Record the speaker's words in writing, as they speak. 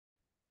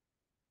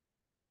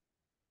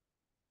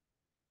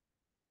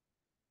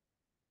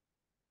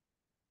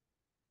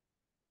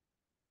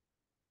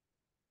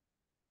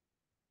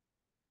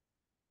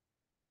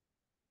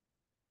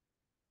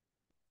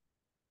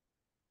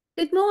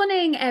Good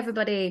morning,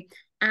 everybody,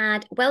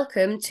 and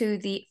welcome to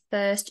the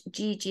first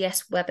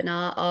GGS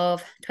webinar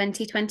of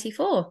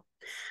 2024.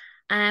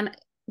 Um,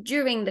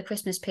 During the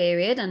Christmas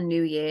period and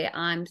New Year,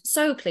 I'm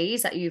so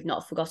pleased that you've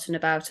not forgotten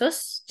about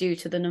us due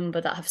to the number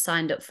that have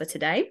signed up for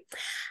today.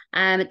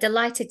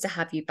 Delighted to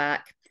have you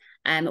back.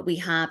 We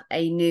have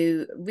a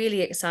new,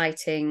 really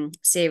exciting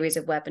series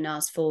of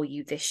webinars for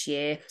you this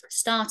year,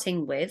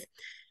 starting with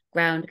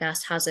ground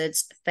gas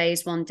hazards,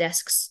 phase one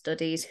desk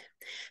studies,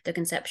 the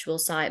conceptual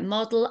site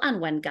model,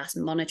 and when gas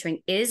monitoring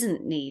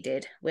isn't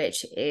needed,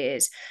 which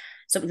is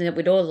something that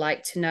we'd all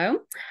like to know.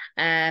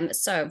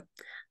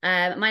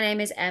 My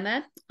name is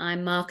Emma.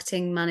 I'm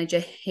marketing manager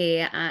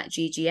here at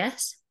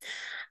GGS.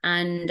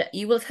 And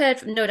you will have heard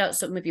from, no doubt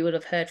some of you would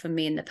have heard from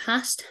me in the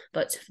past,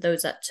 but for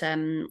those that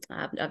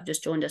have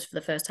just joined us for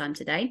the first time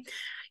today,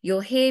 you'll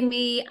hear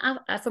me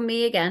from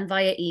me again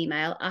via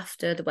email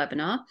after the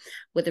webinar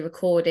with a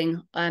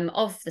recording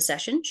of the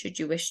session, should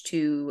you wish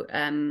to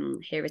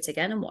hear it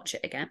again and watch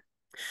it again.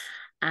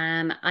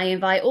 I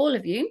invite all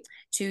of you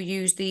to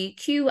use the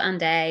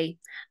Q&A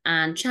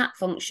and chat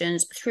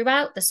functions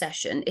throughout the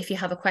session if you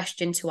have a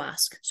question to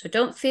ask. So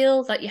don't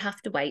feel that you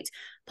have to wait.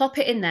 Pop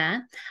it in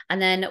there,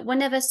 and then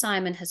whenever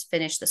Simon has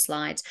finished the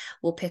slides,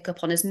 we'll pick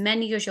up on as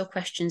many of your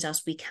questions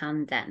as we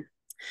can then.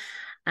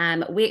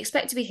 We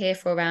expect to be here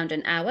for around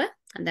an hour,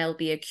 and there'll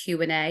be a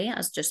Q&A,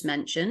 as just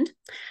mentioned.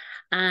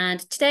 And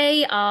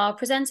today our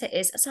presenter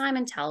is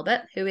Simon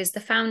Talbot, who is the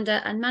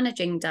founder and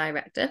managing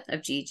director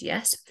of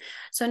GGS.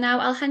 So now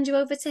I'll hand you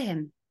over to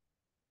him.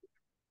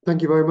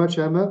 Thank you very much,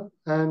 Emma,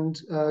 and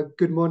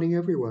good morning,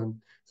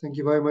 everyone. Thank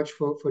you very much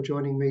for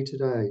joining me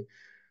today.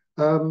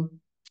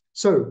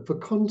 So for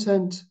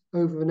content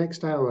over the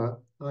next hour,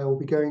 I will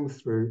be going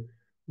through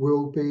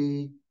will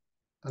be,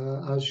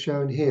 as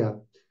shown here,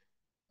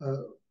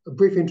 a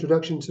brief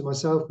introduction to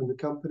myself and the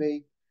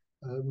company,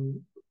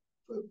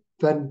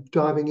 then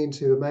diving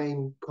into the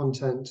main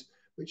content,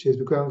 which is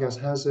the ground gas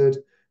hazard,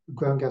 the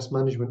ground gas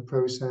management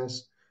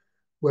process,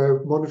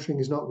 where monitoring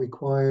is not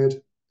required,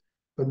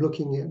 but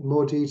looking at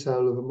more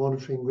detail of a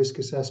monitoring, risk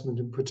assessment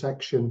and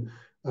protection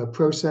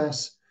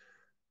process.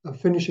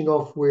 Finishing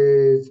off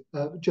with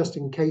just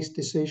in case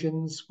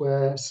decisions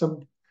where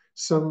some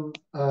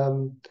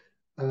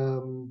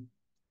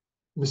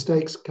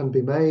mistakes can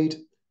be made,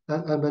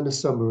 and then a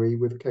summary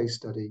with a case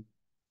study.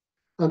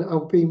 And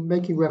I'll be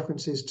making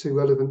references to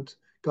relevant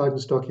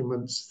guidance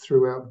documents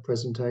throughout the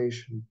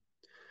presentation.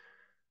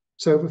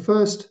 So the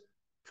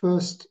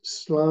first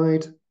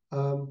slide,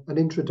 an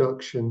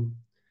introduction,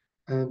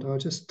 and I'll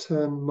just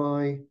turn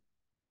my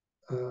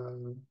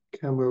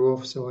camera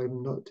off so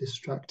I'm not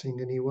distracting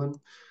anyone.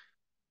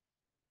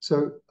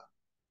 So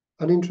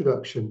an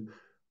introduction.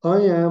 I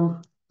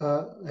am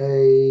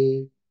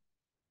a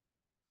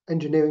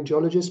engineering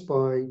geologist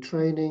by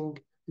training,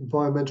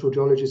 environmental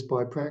geologist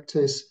by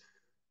practice,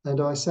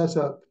 and I set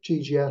up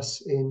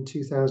GGS in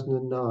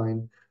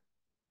 2009.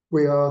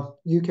 We are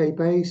UK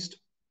based.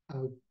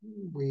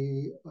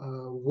 We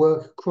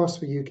work across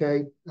the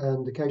UK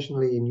and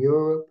occasionally in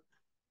Europe.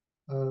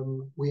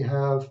 We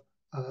have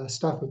a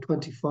staff of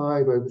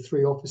 25 over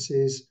 3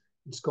 offices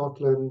in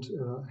Scotland,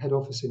 head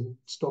office in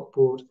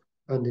Stockport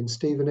and in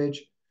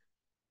Stevenage.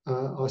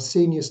 Our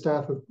senior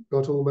staff have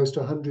got almost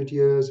 100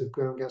 years of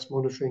ground gas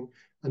monitoring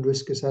and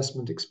risk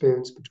assessment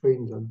experience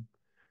between them.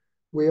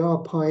 We are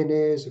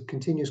pioneers of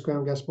continuous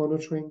ground gas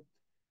monitoring,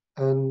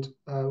 and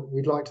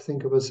we'd like to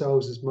think of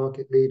ourselves as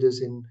market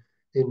leaders in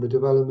the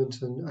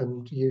development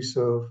and use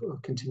of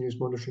continuous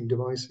monitoring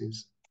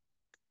devices.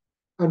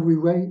 And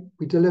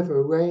we deliver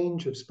a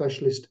range of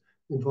specialist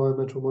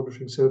environmental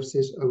monitoring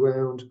services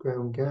around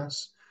ground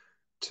gas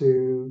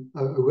to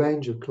a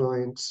range of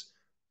clients,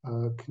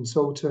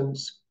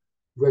 consultants,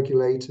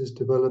 regulators,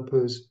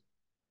 developers,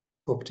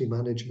 property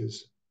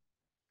managers.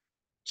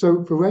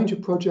 So the range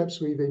of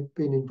projects we've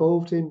been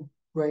involved in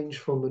range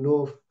from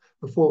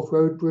the Forth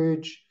Road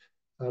Bridge,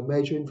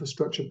 major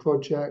infrastructure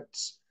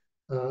projects.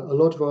 A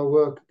lot of our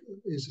work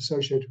is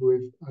associated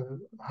with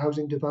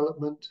housing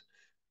development,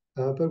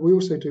 but we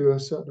also do a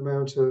certain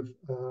amount of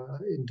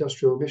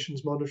industrial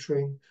emissions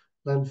monitoring,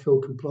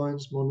 landfill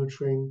compliance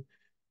monitoring,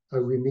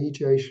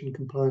 remediation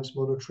compliance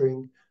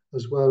monitoring,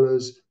 as well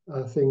as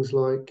things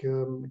like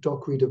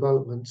dock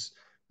redevelopments,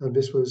 and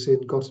this was in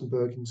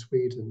Gothenburg in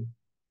Sweden.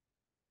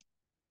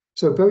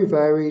 So very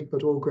varied,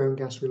 but all ground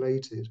gas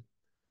related.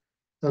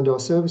 And our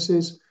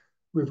services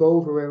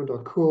revolve around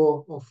our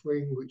core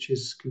offering, which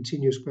is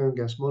continuous ground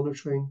gas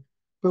monitoring,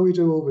 but we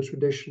do all the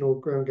traditional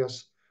ground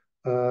gas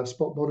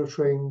spot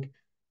monitoring,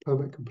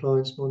 permit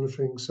compliance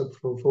monitoring,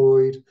 subfloor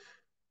void.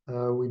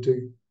 We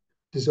do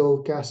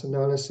dissolved gas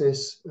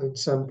analysis and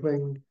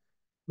sampling.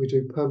 We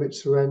do permit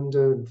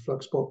surrender and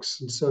flux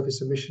box and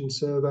surface emission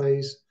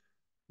surveys,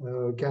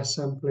 gas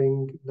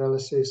sampling,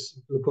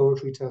 analysis,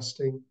 laboratory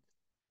testing,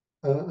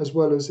 as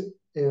well as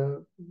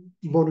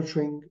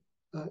monitoring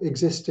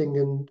existing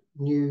and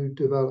new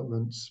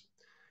developments.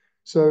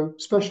 So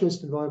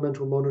specialist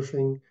environmental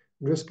monitoring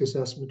and risk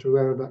assessment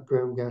around that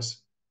ground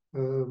gas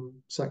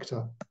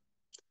sector.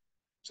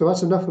 So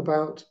that's enough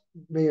about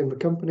me and the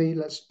company.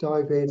 Let's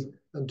dive in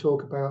and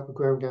talk about the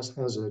ground gas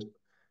hazard.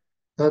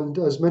 And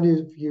as many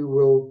of you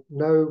will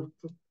know,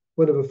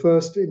 one of the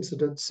first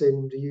incidents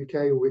in the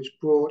UK which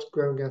brought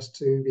ground gas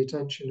to the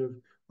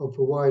attention of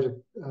the wider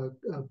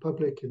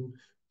public and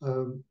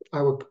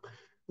our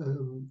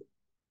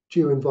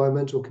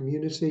geoenvironmental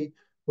community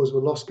was the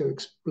Losco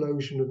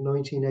explosion of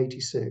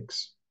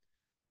 1986.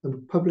 And the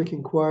public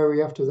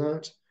inquiry after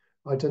that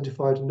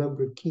identified a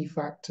number of key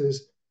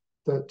factors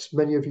that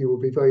many of you will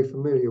be very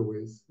familiar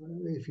with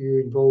if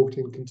you're involved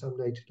in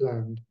contaminated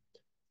land.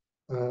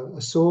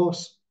 A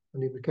source,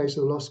 and in the case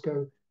of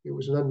Losco, it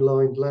was an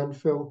unlined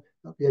landfill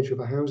at the edge of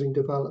a housing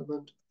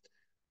development.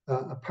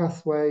 A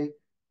pathway,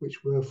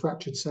 which were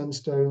fractured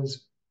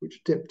sandstones,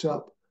 which dipped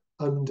up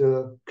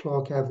under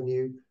Clark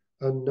Avenue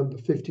and number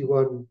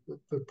 51,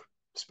 the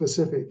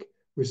specific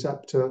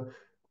receptor,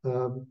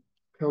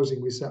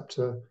 housing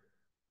receptor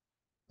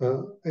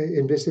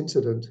in this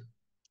incident.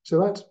 So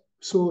that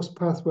source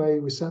pathway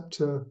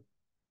receptor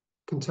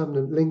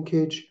contaminant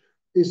linkage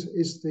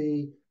is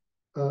the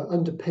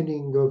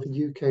underpinning of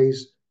the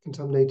UK's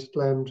contaminated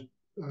land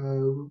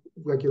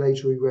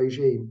regulatory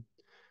regime.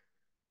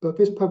 But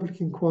this public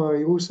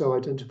inquiry also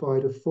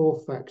identified a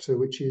fourth factor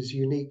which is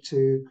unique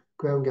to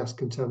ground gas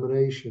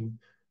contamination,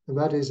 and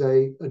that is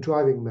a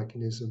driving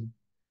mechanism.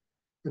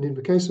 And in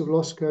the case of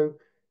Losco,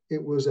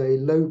 it was a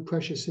low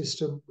pressure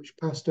system which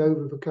passed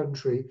over the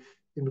country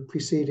in the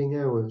preceding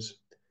hours,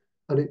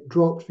 and it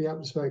dropped the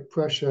atmospheric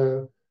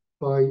pressure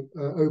by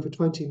over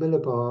 20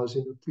 millibars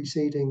in the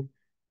preceding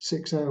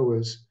 6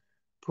 hours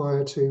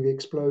prior to the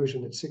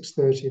explosion at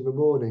 6:30 in the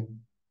morning.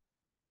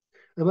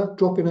 And that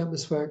drop in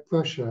atmospheric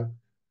pressure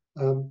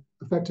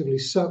effectively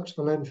sucked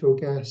the landfill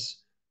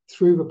gas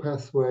through the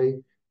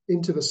pathway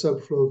into the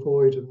subfloor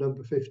void of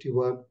number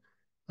 51.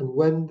 And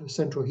when the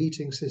central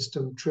heating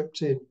system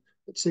tripped in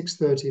at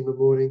 6:30 in the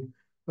morning,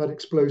 that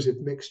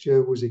explosive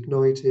mixture was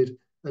ignited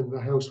and the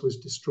house was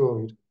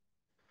destroyed.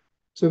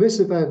 So this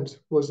event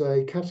was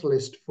a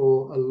catalyst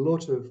for a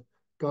lot of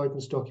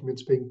guidance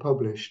documents being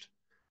published.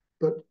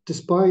 But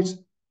despite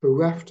the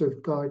raft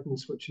of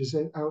guidance which is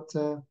out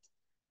there,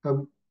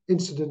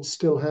 incidents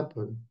still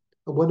happen.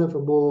 And one of the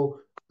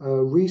more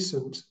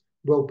recent,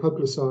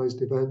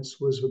 well-publicised events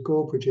was the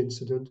Gorebridge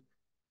incident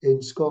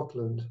in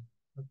Scotland.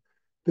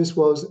 This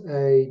was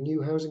a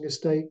new housing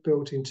estate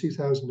built in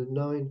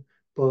 2009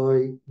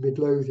 by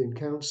Midlothian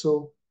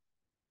Council.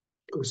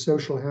 It was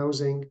social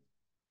housing.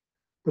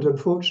 But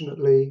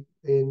unfortunately,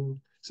 in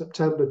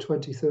September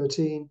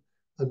 2013,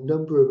 a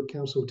number of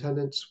council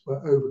tenants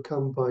were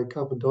overcome by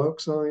carbon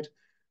dioxide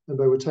and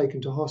they were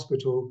taken to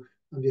hospital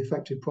and the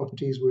affected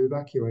properties were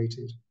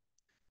evacuated.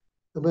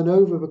 And then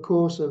over the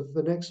course of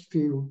the next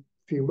few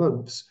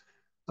months,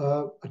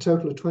 a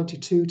total of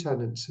 22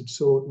 tenants had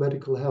sought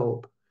medical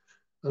help.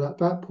 And at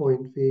that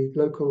point, the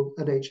local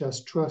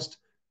NHS trust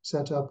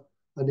set up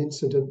an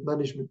incident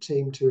management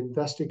team to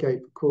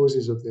investigate the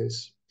causes of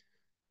this.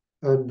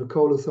 And the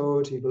coal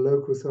authority, the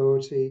local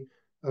authority,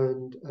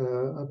 and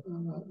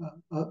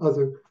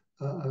other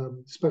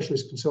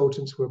specialist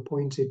consultants were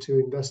appointed to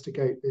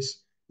investigate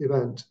this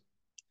event.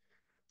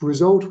 The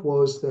result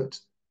was that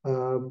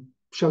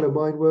shallow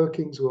mine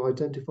workings were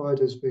identified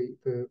as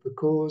the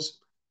cause,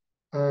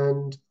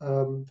 and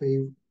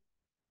the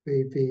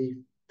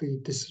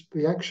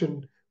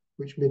action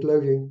which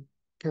Midlothian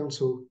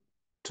Council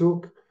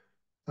took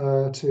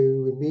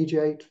to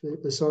remediate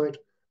the site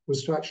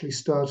was to actually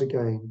start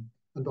again.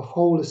 And the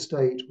whole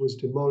estate was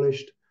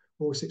demolished.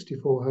 All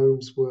 64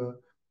 homes were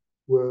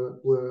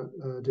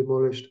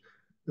demolished,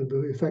 and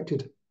the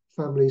affected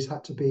families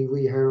had to be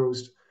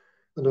rehoused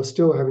and are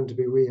still having to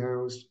be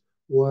rehoused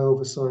while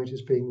the site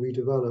is being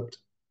redeveloped.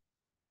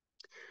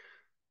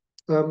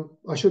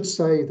 I should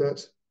say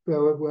that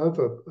there were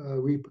other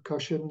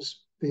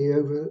repercussions. The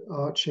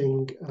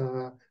overarching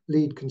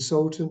lead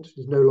consultant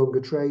is no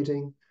longer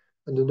trading,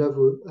 and a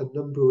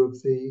number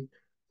of the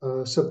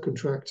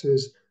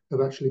subcontractors have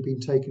actually been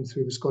taken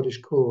through the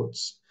Scottish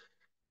courts.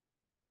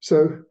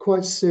 So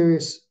quite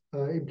serious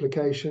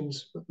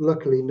implications, but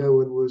luckily no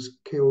one was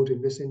killed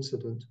in this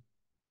incident.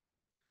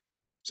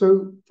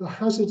 So the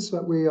hazards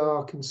that we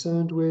are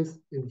concerned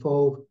with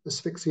involve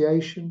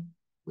asphyxiation,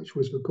 which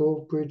was the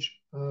Gorebridge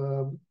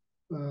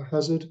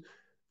hazard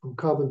from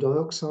carbon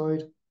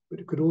dioxide, but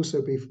it could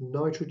also be from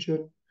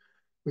nitrogen.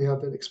 We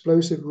have an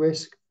explosive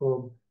risk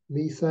from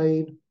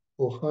methane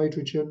or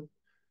hydrogen.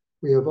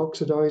 We have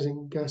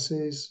oxidizing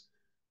gases.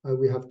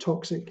 We have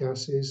toxic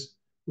gases.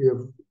 We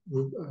have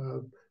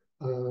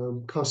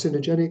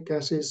carcinogenic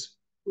gases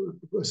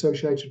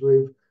associated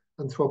with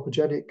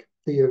anthropogenic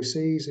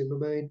VOCs in the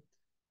main,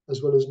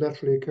 as well as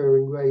naturally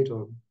occurring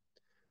radon.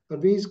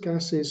 And these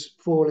gases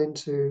fall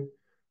into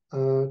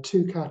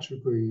two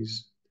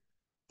categories.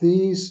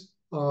 These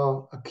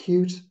are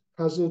acute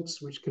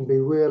hazards, which can be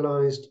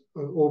realized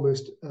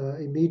almost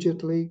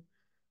immediately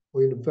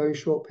or in a very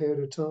short period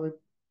of time.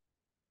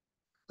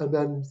 And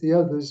then the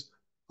others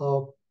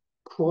are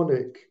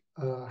chronic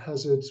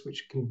hazards,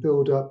 which can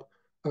build up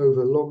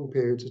over long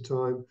periods of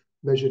time,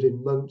 measured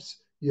in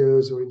months,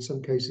 years or in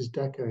some cases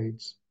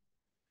decades.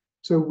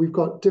 So we've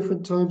got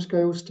different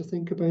timescales to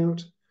think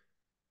about,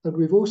 and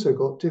we've also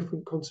got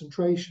different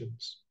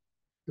concentrations.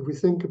 If we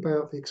think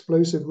about the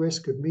explosive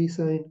risk of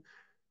methane,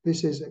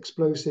 this is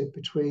explosive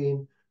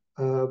between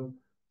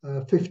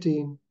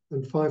 15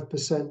 and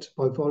 5%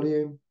 by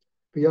volume,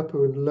 the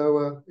upper and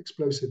lower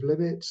explosive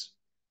limits.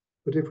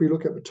 But if we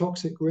look at the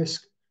toxic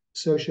risk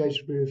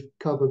associated with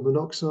carbon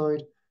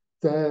monoxide,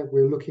 there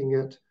we're looking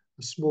at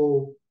a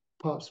small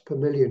parts per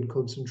million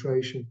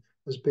concentration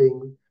as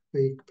being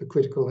the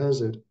critical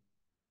hazard.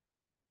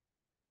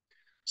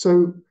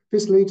 So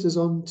this leads us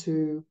on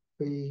to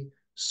the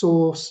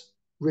source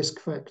risk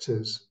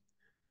factors.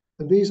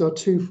 And these are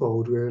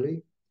twofold,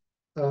 really.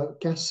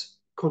 Gas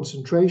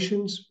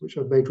concentrations, which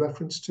I've made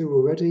reference to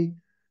already,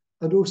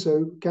 and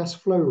also gas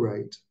flow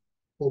rate,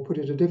 or put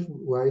it a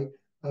different way,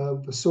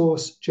 the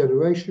source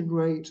generation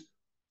rate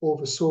or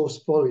the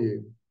source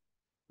volume.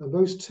 And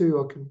those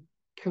two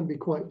can be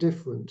quite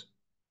different.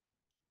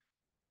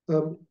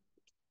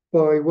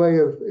 By way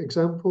of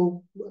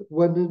example, at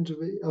one end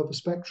of the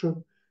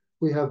spectrum,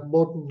 we have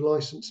modern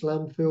licensed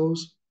landfills.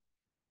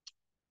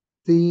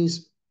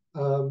 These,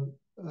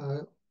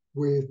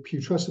 with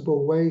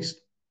putrescible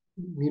waste,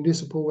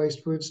 municipal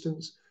waste, for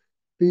instance,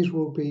 these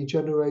will be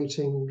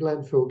generating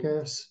landfill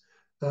gas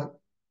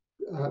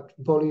at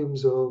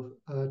volumes of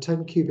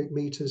 10 cubic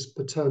meters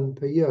per ton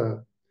per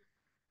year.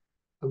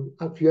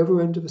 At the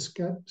other end of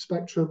the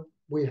spectrum,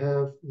 we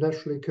have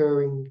naturally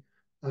occurring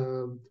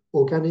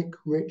organic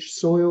rich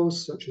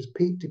soils, such as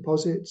peat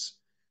deposits.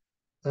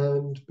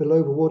 And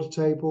below the water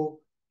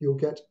table, you'll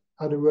get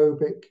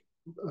anaerobic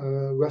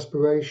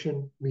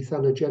respiration,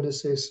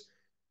 methanogenesis,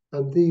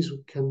 and these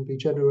can be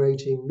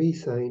generating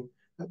methane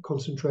at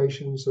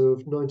concentrations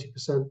of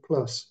 90%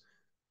 plus.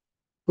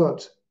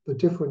 But the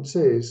difference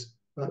is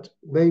that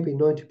maybe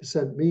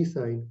 90%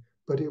 methane,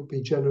 but it will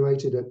be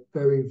generated at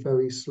very,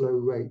 very slow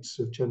rates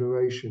of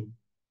generation.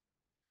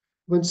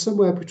 When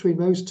somewhere between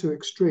those two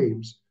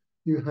extremes,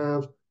 you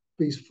have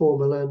these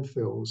former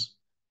landfills.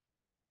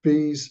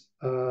 These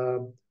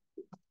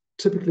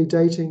typically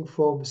dating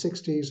from the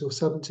 60s or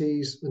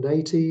 70s and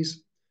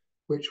 80s,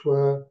 which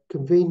were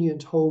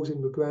convenient holes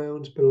in the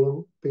ground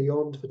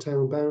beyond the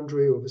town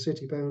boundary or the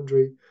city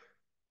boundary,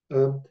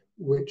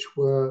 which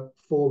were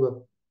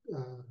former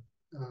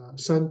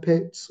sand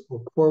pits or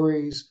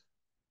quarries,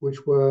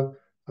 which were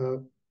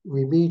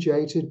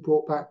remediated,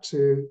 brought back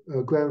to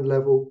ground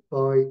level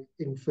by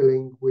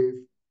infilling with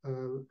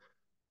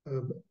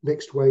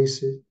mixed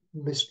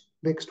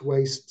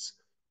wastes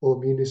or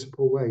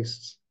municipal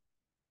wastes.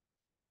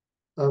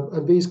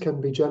 And these can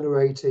be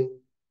generating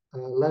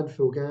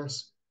landfill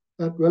gas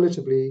at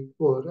relatively,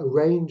 or a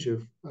range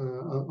of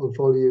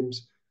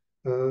volumes,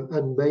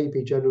 and may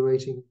be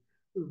generating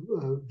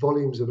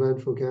volumes of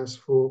landfill gas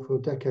for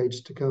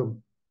decades to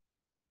come.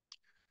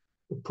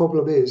 The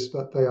problem is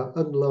that they are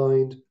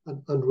unlined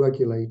and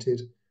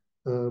unregulated,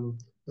 and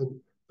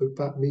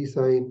that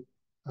methane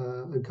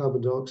and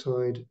carbon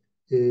dioxide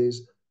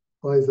is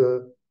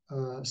either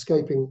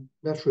escaping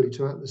naturally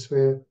to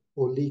atmosphere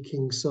or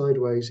leaking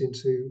sideways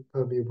into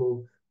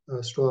permeable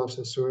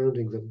strata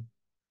surrounding them.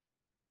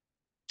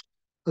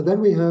 And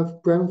then we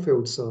have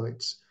brownfield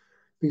sites,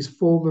 these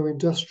former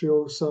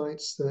industrial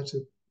sites that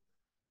have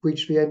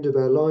reached the end of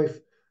their life,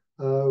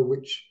 and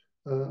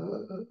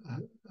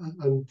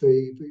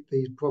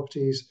these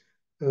properties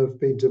have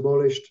been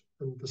demolished,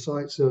 and the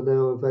sites are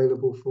now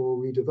available for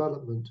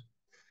redevelopment.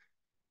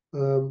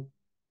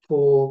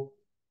 For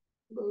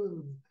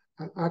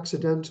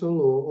accidental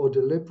or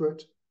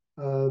deliberate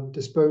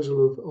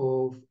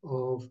disposal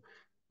of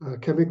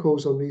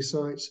chemicals on these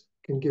sites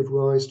can give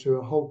rise to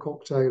a whole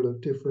cocktail of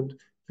different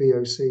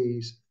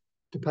VOCs,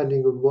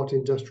 depending on what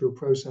industrial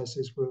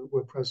processes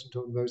were present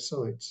on those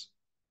sites.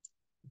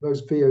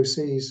 Those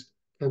VOCs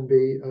can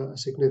be a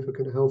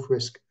significant health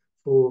risk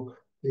for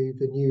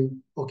the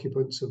new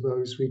occupants of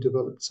those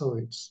redeveloped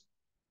sites.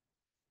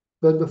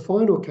 Then the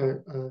final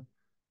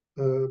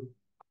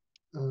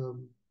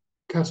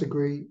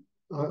category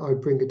I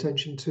bring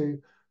attention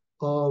to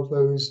are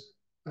those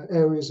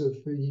areas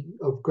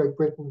of Great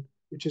Britain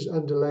which is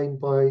underlain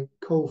by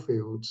coal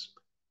fields.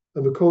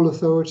 And the Coal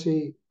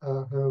Authority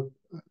have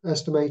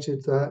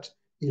estimated that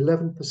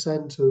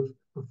 11% of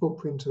the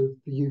footprint of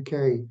the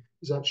UK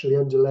is actually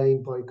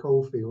underlain by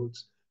coal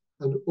fields.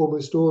 And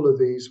almost all of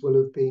these will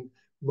have been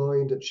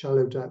mined at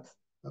shallow depth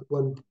at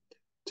one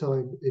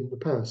time in the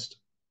past.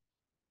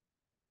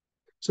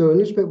 So a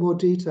little bit more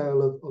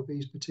detail of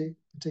these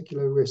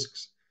particular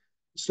risks,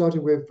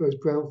 starting with those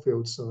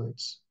brownfield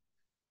sites.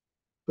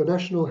 The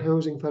National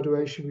Housing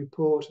Federation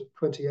report of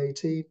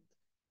 2018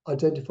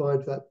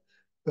 identified that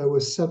there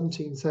were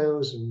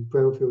 17,000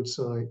 brownfield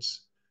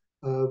sites,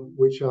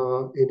 which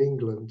are in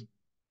England.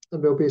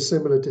 And there'll be a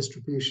similar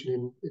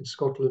distribution in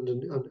Scotland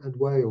and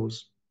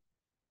Wales.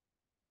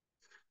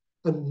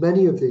 And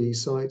many of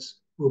these sites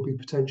will be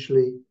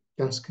potentially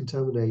gas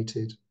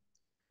contaminated.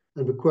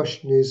 And the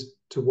question is,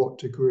 to what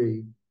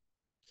degree?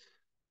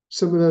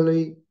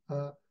 Similarly,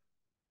 there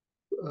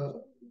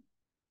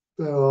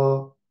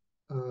are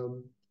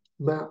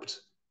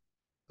mapped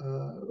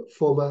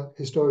former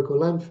historical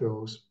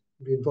landfills.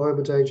 The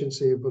Environment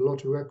Agency have a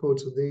lot of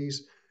records of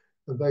these,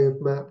 and they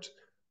have mapped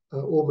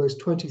almost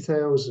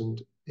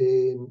 20,000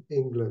 in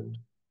England.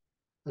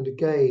 And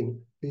again,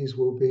 these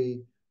will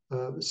be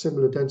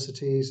similar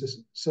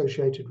densities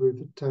associated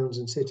with towns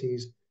and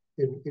cities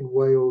in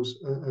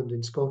Wales and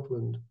in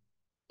Scotland.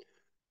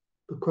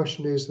 The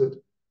question is that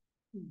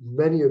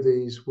many of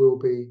these will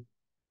be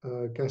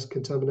gas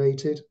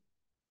contaminated.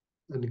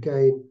 And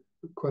again,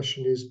 the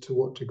question is to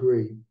what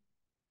degree.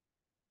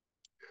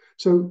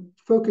 So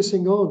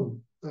focusing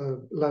on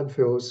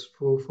landfills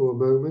for a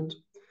moment,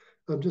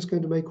 I'm just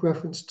going to make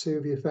reference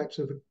to the effect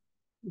of the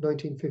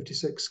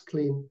 1956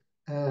 Clean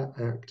Air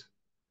Act.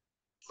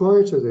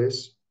 Prior to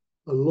this,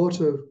 a lot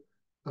of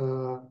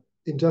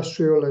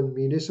industrial and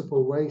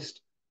municipal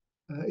waste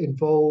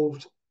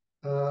involved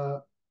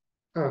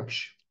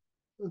ash,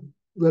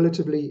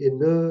 relatively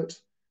inert,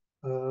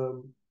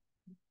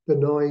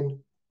 benign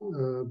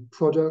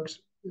product.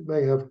 It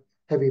may have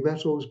heavy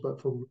metals, but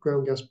from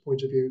ground gas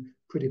point of view,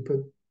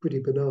 pretty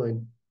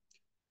benign.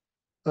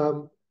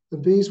 And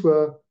these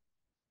were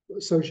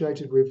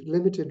associated with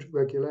limited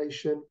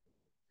regulation,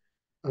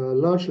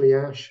 largely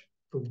ash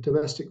from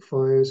domestic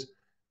fires,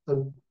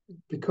 and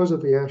because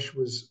of the ash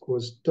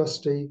was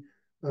dusty,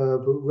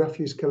 the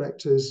refuse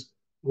collectors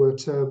were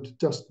termed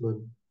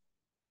dustmen,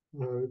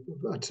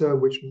 a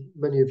term which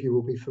many of you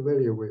will be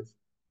familiar with.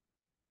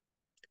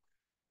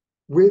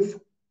 With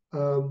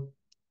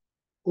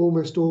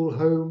almost all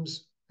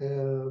homes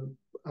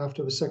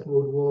after the Second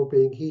World War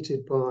being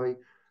heated by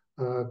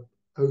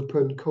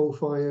open coal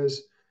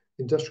fires,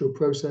 industrial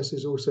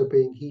processes also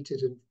being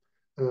heated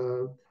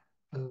and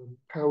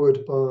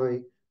powered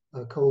by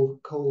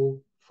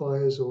coal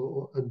fires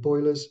and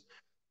boilers.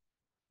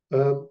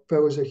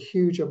 There was a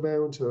huge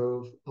amount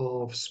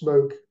of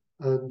smoke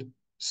and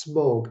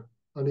smog,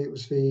 and it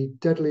was the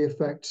deadly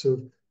effects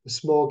of the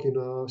smog in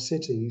our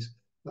cities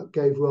that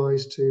gave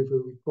rise to the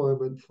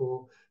requirement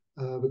for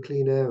the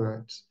Clean Air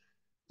Act.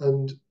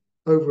 And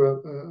over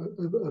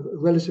a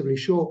relatively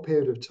short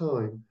period of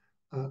time,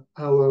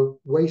 our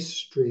waste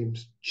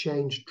streams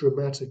changed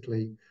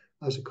dramatically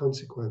as a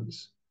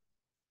consequence.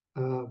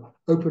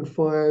 Open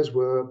fires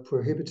were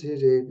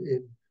prohibited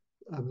in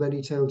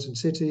many towns and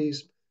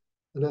cities,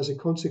 and as a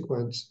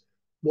consequence,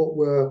 what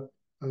were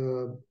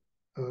the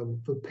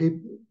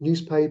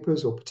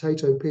newspapers or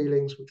potato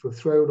peelings which were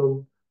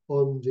thrown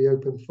on the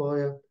open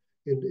fire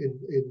in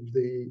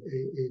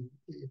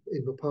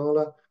the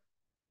parlour,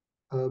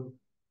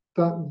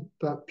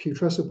 that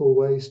putrescible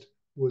waste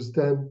was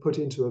then put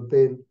into a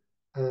bin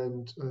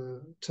and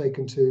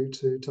taken to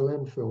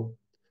landfill.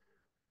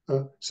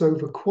 So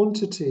the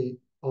quantity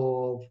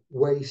of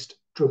waste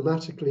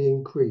dramatically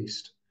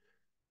increased,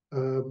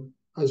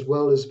 as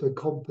well as the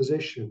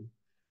composition.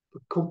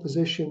 The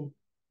composition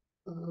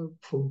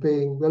from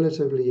being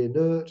relatively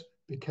inert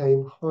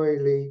became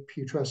highly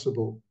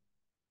putrescible.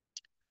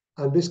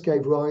 And this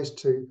gave rise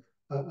to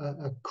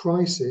a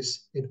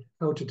crisis in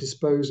how to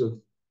dispose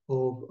of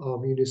our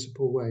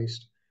municipal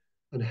waste.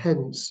 And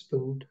hence,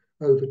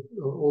 over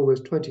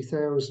almost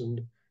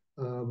 20,000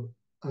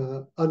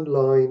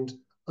 unlined,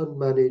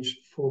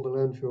 unmanaged former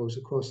landfills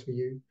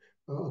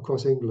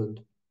across England.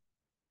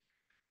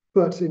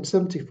 But in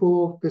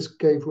 '74, this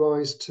gave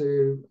rise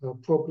to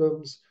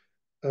problems,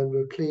 and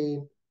the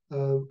Clean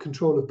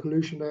Control of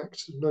Pollution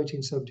Act of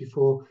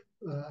 1974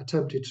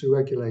 attempted to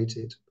regulate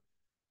it.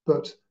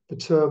 But the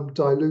term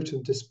dilute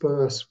and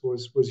disperse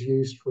was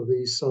used for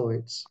these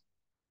sites.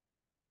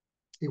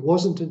 It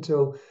wasn't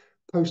until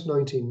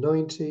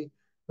post-1990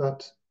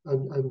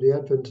 and the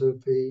advent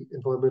of the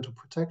Environmental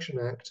Protection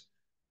Act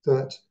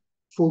that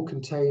full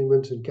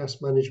containment and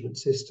gas management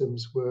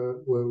systems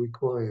were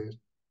required.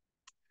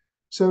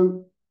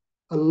 So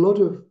a lot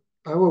of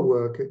our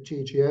work at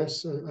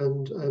GGS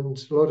and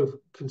a lot of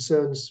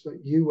concerns that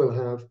you will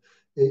have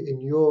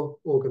in your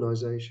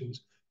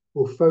organizations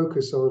will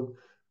focus on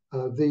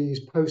these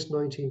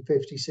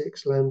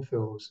post-1956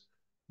 landfills,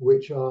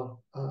 which are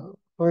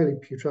highly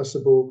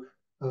putrescible,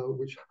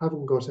 which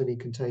haven't got any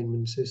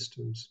containment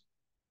systems.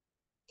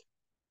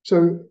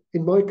 So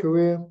in my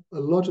career, a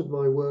lot of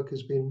my work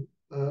has been,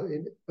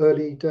 in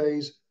early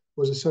days,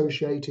 was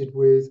associated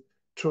with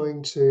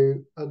trying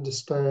to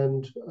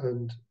understand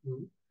and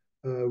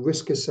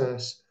risk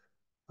assess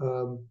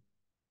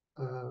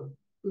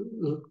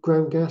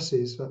ground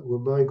gases that were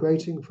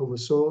migrating from a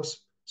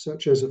source,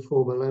 such as a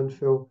former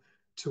landfill,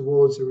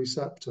 towards a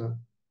receptor.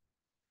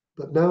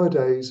 But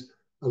nowadays,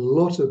 a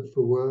lot of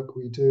the work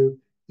we do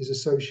is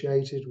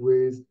associated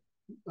with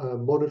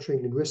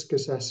monitoring and risk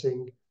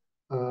assessing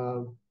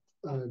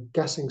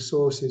gassing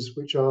sources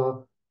which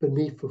are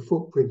beneath the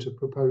footprint of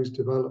proposed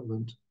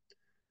development.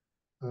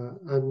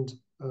 And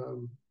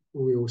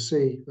we will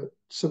see that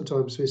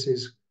sometimes this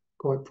is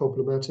quite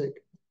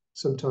problematic.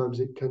 Sometimes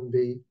it can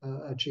be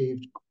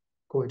achieved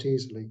quite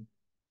easily.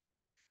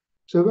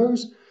 So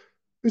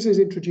this is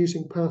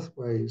introducing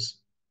pathways,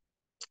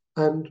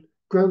 and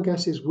ground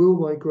gases will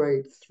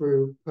migrate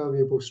through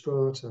permeable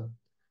strata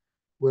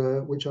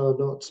which are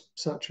not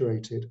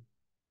saturated.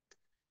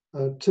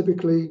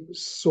 Typically,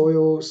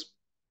 soils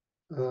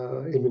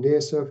in the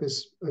near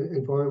surface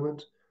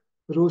environment,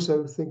 but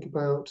also think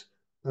about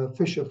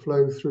fissure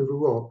flow through the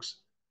rocks,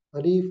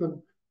 and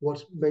even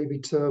what may be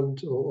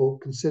termed or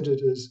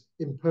considered as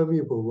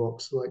impermeable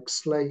rocks like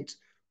slate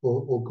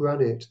or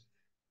granite.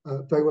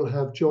 They will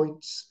have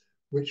joints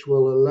which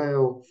will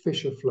allow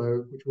fissure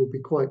flow, which will be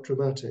quite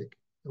dramatic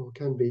or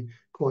can be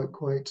quite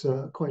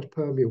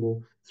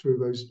permeable through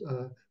those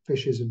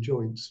fissures and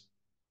joints.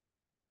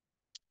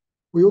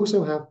 We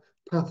also have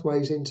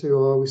pathways into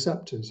our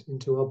receptors,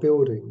 into our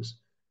buildings,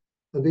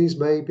 and these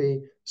may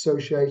be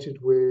associated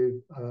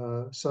with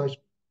site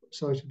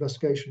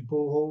investigation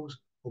boreholes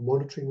or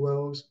monitoring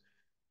wells,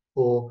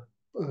 or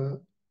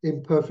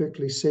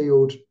imperfectly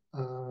sealed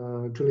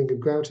drilling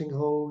and grouting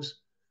holes.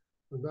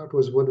 And that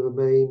was one of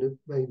the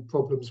main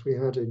problems we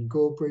had in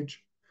Gorebridge.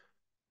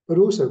 But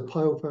also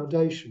pile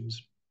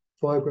foundations,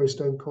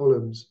 fibrostone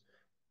columns,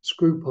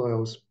 screw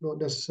piles, not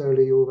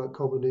necessarily all that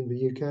common in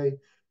the UK,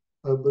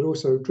 but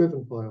also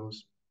driven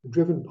piles. And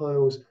driven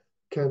piles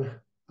can,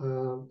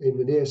 in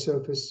the near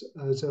surface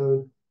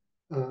zone,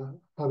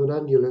 have an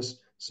annulus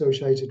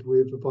associated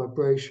with the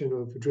vibration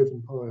of the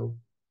driven pile.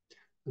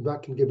 And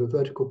that can give a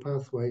vertical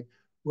pathway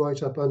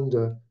right up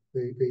under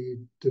the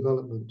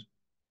development.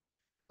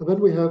 And then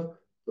we have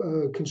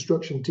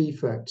construction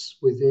defects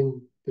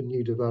within the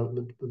new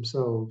development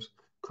themselves,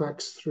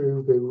 cracks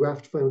through the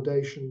raft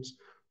foundations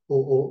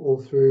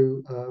or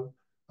through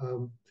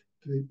the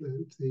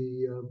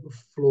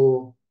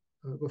floor,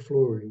 the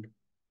flooring.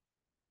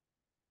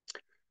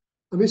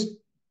 And this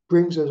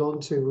brings us on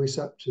to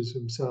receptors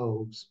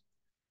themselves.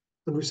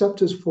 And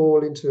receptors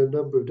fall into a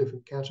number of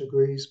different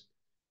categories,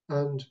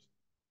 and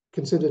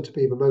considered to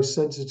be the most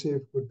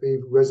sensitive would be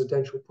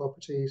residential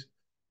properties,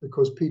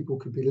 because people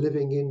could be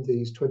living in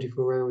these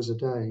 24 hours a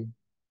day.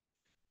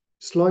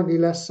 Slightly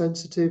less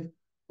sensitive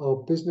are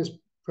business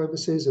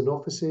premises and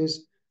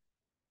offices.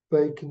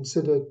 They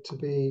considered to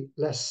be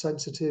less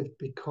sensitive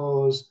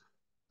because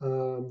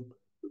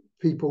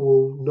people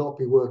will not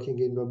be working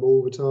in them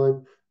all the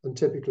time, and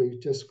typically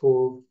just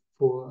for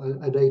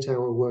an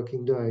 8-hour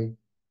working day.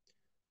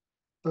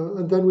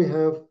 And then we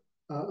have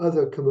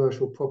other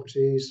commercial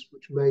properties,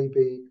 which may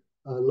be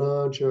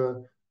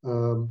larger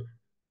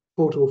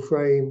portal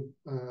frame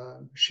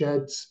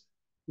sheds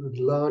with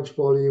large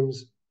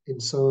volumes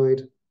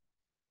inside.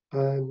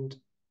 And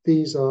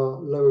these are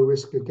lower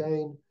risk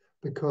again,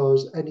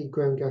 because any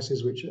ground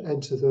gases which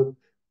enter them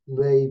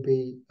may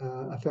be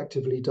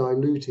effectively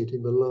diluted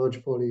in the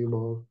large volume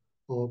of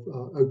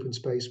open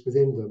space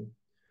within them.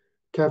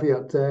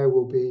 Caveat there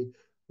will be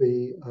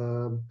the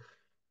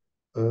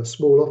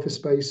small office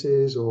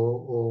spaces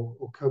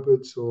or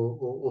cupboards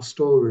or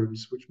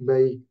storerooms, which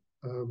may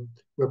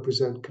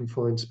represent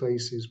confined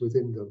spaces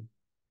within them.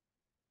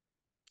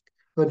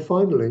 And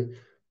finally,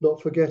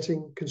 not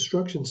forgetting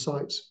construction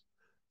sites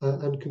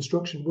and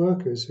construction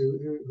workers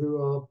who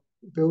are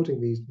building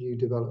these new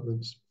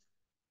developments.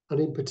 And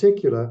in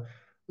particular,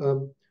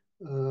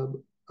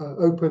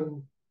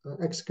 open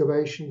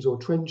excavations or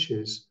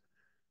trenches.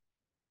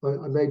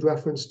 I made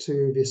reference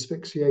to the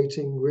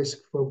asphyxiating risk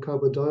from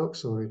carbon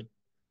dioxide.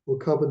 Well,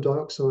 carbon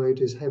dioxide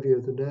is heavier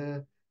than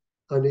air,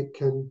 and it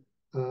can,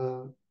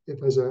 if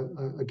there's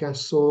a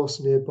gas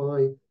source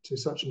nearby to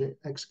such an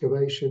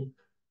excavation,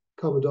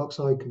 carbon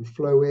dioxide can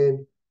flow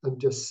in and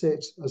just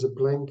sit as a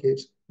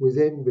blanket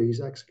within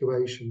these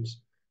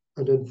excavations.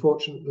 And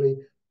unfortunately,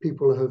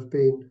 people have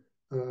been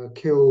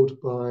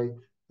killed by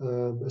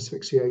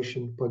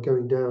asphyxiation by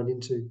going down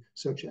into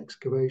such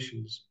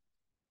excavations.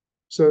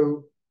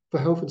 So the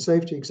Health and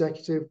Safety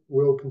Executive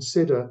will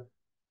consider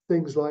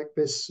things like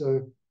this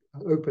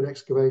open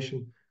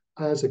excavation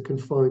as a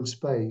confined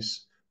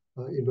space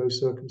in those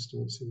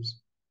circumstances.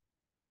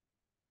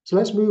 So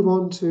let's move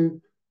on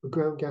to the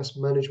ground gas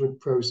management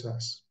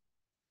process.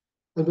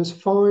 And there's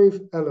 5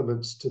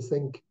 elements to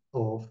think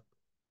of.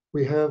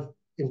 We have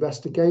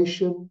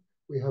investigation,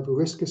 we have a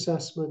risk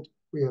assessment,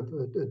 we have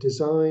a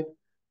design,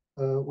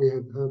 we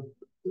have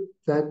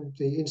then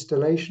the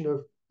installation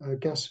of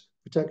gas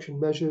protection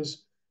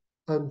measures,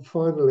 and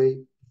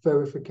finally,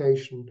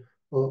 verification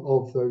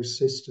of those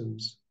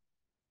systems.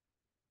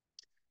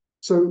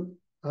 So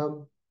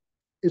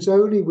it's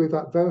only with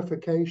that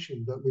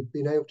verification that we've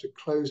been able to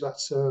close that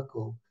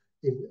circle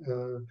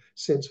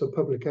since the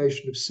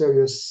publication of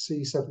Sirius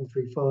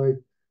C735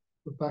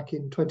 back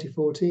in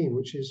 2014,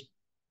 which is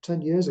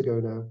 10 years ago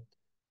now.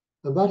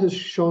 And that has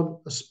shone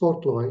a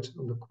spotlight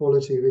on the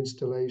quality of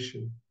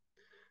installation.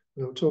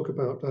 And I'll talk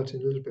about that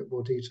in a little bit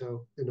more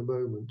detail in a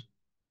moment.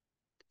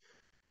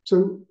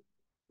 So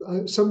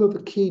some of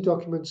the key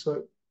documents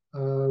that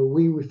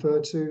we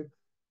refer to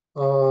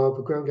are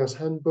the Ground Gas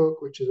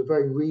Handbook, which is a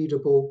very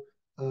readable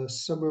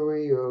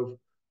summary of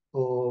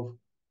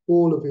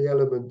all of the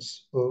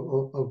elements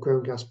of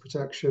ground gas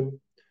protection.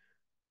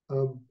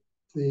 The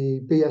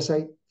BS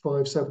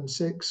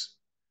 8576,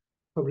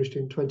 published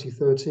in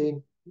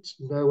 2013, it's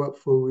now up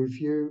for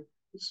review.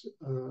 It's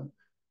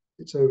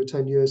over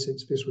 10 years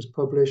since this was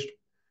published.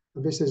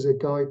 And this is a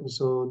guidance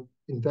on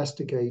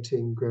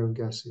investigating ground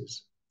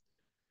gases.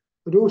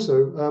 but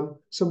also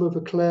some of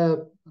the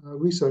CLARE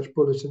research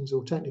bulletins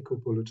or technical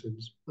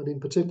bulletins, and in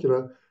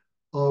particular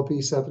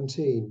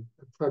RB17,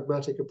 a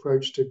pragmatic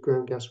approach to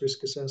ground gas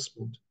risk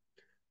assessment.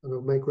 And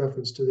I'll make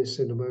reference to this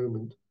in a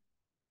moment.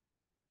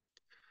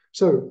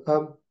 So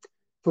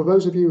for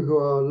those of you who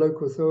are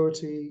local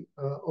authority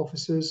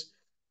officers,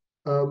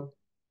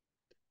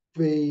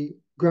 the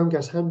ground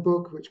gas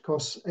handbook, which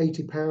costs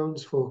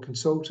 £80 for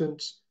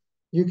consultants,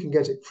 you can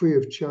get it free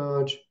of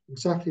charge,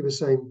 exactly the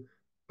same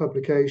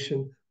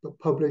publication, but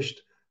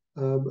published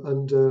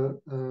under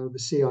the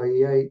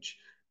CIEH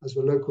as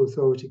the Local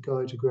Authority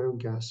Guide to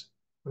Ground Gas,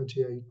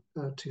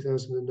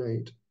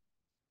 2008.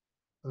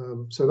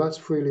 So that's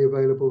freely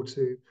available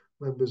to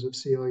members of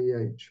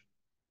CIEH.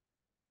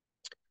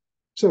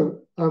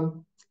 So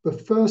the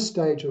first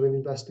stage of an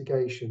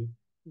investigation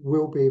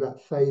will be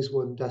that phase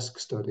 1 desk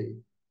study.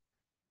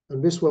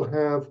 And this will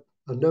have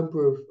a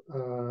number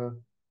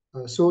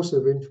of sources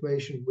of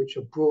information which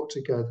are brought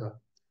together.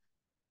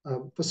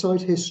 The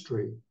site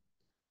history,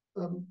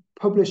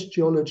 published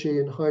geology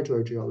and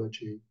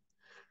hydrogeology,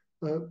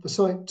 the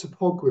site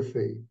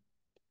topography,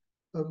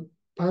 a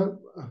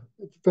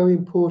very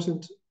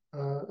important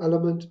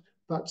element,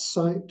 that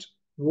site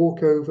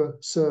walkover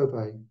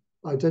survey,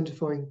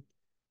 identifying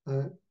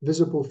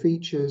visible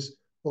features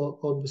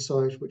on the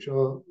site which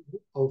are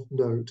of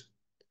note.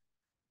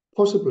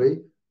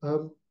 Possibly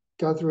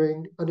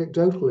gathering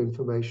anecdotal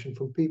information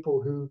from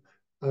people who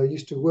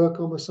used to work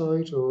on the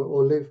site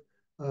or live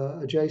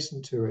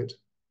adjacent to it.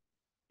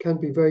 Can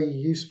be very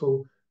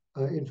useful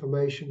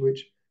information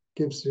which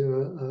gives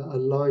a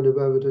line of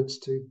evidence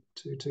to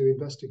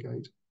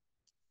investigate.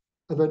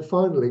 And then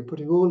finally,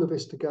 putting all of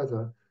this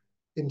together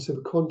into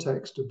the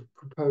context of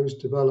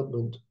proposed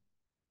development.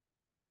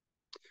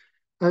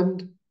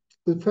 And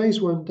the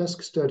phase 1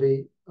 desk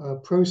study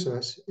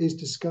process is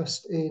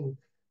discussed in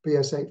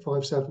BS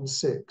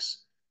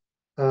 8576.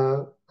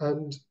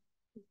 And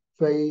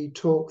they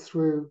talk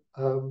through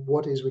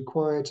what is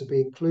required to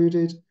be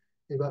included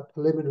in that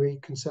preliminary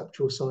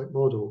conceptual site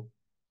model.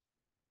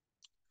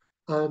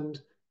 And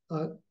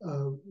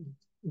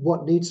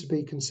what needs to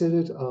be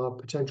considered are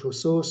potential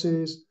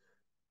sources,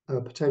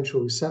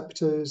 potential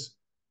receptors,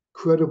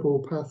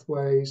 credible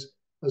pathways,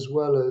 as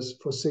well as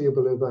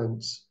foreseeable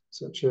events,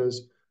 such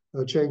as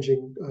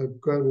changing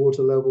groundwater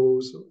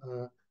levels,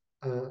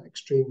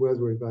 extreme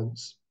weather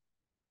events.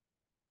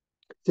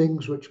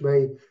 Things which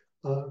may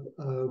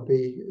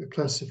be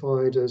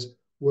classified as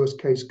worst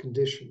case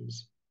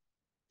conditions.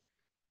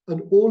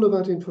 And all of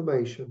that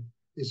information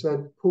is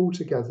then pulled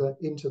together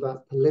into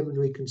that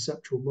preliminary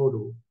conceptual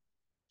model.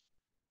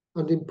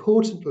 And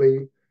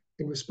importantly,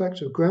 in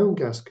respect of ground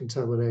gas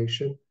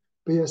contamination,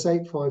 BS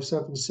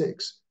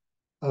 8576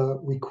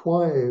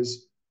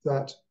 requires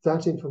that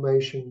that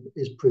information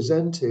is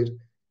presented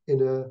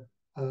in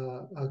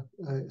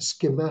a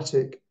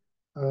schematic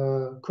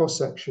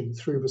cross-section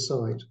through the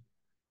site,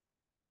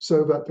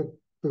 so that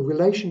the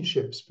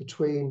relationships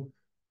between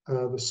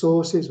the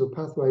sources, the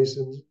pathways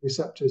and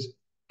receptors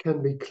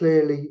can be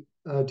clearly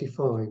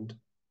defined.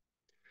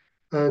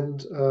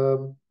 And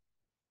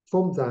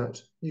from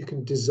that, you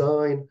can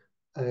design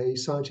a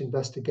site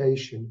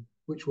investigation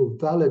which will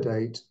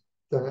validate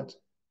that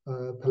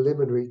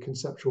preliminary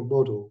conceptual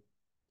model.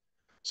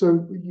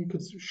 So you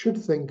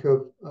should think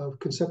of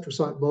conceptual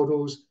site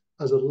models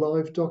as a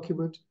live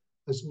document.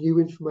 As new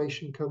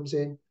information comes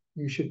in,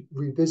 you should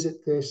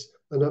revisit this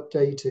and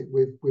update it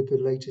with the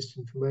latest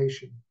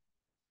information.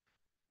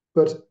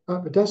 But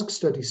at the desk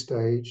study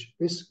stage,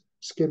 this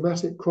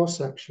schematic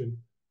cross-section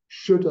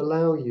should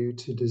allow you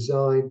to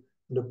design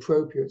an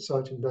appropriate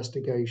site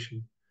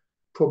investigation,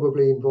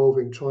 probably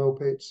involving trial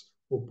pits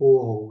or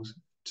boreholes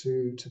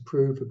to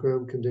prove the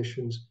ground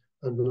conditions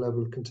and the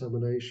level of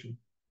contamination.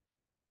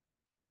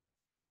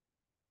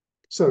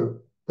 So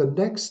the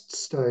next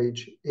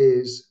stage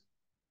is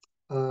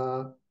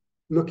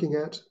looking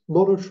at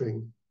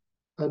monitoring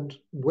and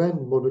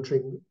when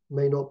monitoring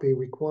may not be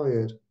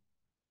required.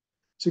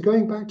 So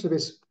going back to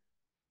this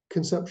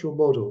conceptual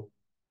model,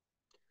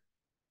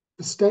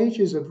 the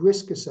stages of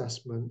risk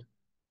assessment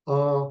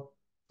are,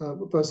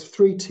 there's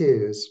 3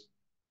 tiers.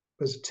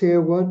 There's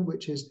tier 1,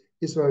 which is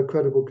there a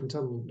credible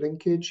contaminant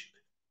linkage?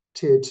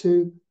 Tier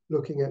 2,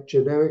 looking at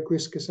generic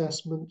risk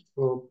assessment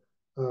from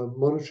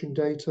monitoring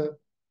data.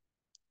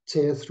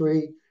 Tier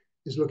 3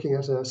 is looking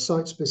at a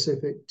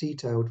site-specific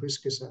detailed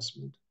risk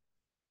assessment.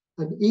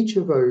 And each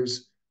of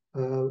those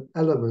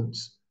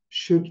elements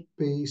should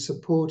be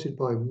supported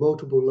by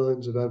multiple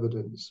lines of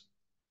evidence.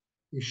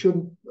 You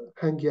shouldn't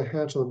hang your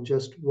hat on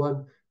just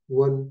one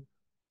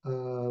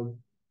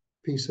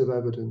piece of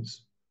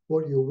evidence.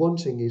 What you're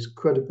wanting is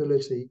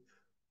credibility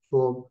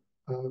from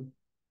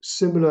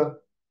similar,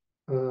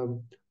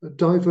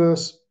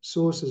 diverse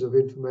sources of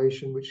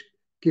information which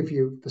give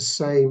you the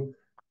same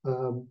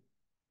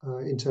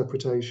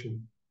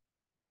interpretation.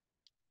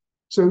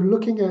 So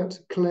looking at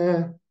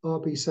CLARE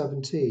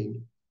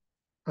RB17,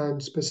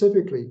 and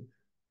specifically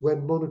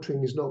when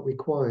monitoring is not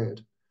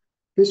required,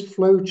 this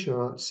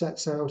flowchart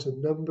sets out a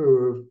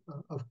number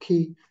of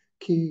key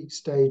key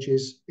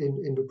stages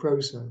in the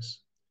process.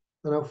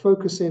 And I'll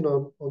focus in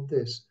on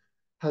this.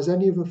 Has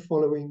any of the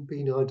following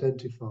been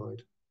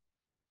identified?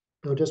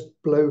 I'll just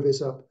blow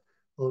this up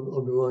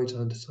on the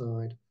right-hand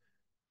side.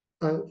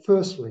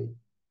 Firstly,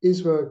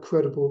 is there a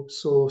credible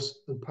source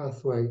and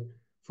pathway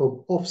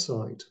from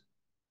off-site?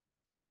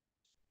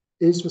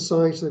 Is the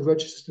site a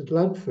registered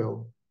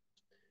landfill?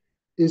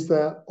 Is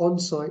there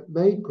on-site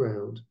made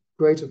ground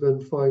greater than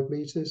 5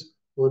 metres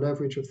or an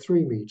average of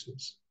 3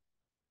 metres?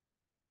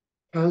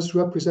 Has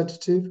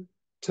representative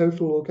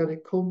total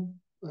organic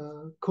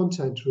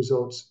content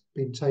results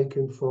been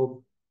taken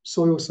from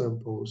soil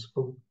samples,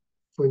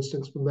 for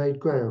instance, from made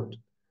ground?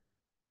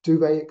 Do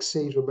they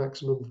exceed the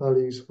maximum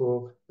values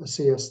for a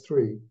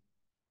CS3?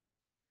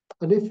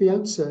 And if the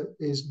answer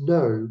is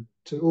no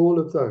to all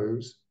of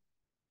those,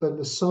 then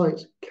the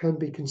site can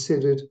be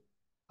considered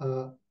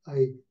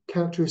a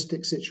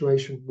characteristic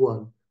situation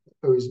 1.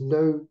 There is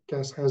no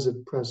gas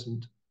hazard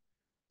present.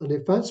 And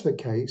if that's the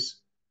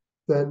case,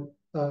 then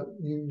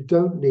you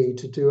don't need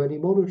to do any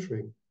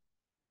monitoring.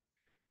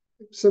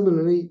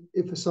 Similarly,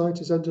 if a site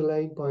is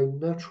underlain by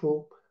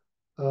natural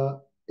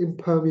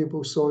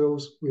impermeable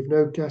soils with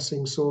no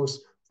gassing source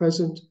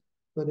present,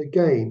 then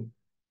again,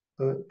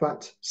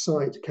 that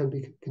site can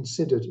be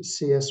considered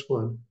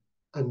CS1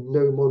 and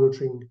no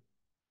monitoring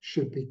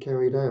should be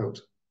carried out.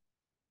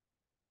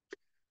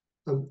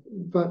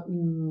 That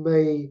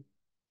may,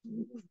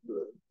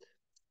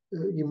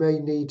 you may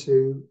need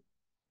to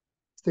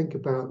think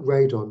about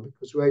radon,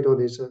 because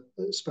radon is a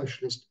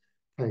specialist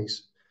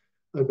case.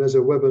 And there's a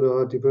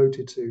webinar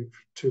devoted to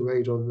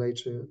radon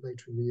later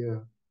in the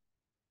year.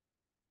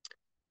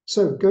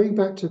 So going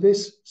back to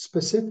this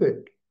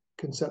specific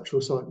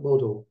conceptual site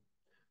model,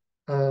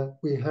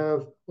 we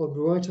have on the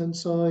right-hand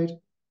side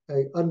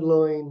a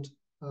unlined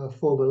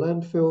former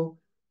landfill.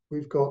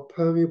 We've got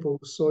permeable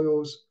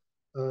soils,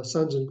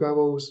 sands and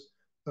gravels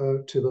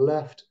to the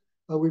left,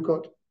 and we've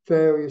got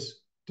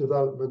various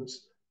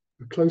developments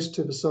close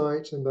to the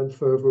site and then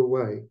further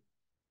away.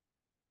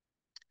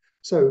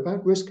 So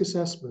that risk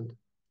assessment,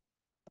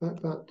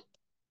 that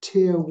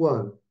tier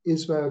 1,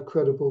 is there a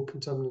credible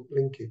contaminant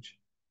linkage?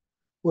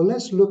 Well,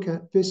 let's look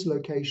at this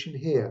location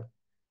here,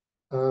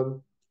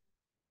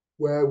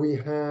 where we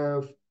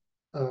have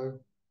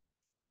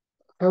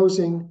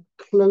housing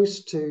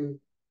close to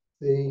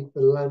the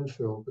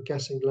landfill, the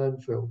gassing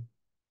landfill.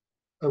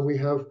 And we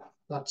have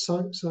that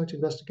site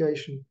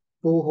investigation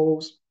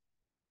boreholes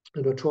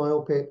and a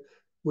trial pit,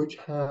 which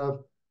have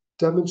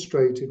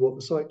demonstrated what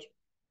the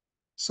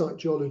site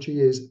geology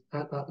is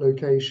at that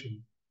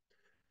location.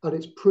 And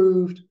it's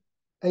proved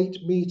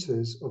 8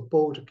 meters of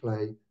boulder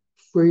clay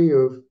free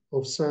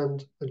of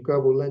sand and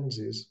gravel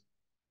lenses.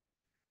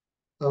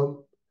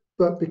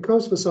 But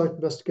because the site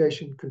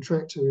investigation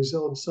contractor is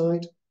on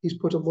site, he's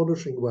put a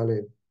monitoring well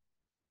in.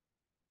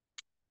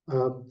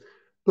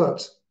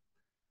 But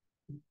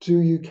do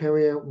you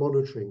carry out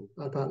monitoring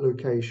at that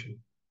location?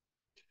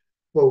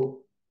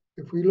 Well,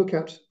 if we look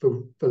at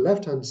the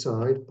left-hand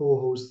side,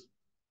 boreholes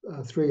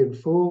 3 and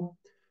 4,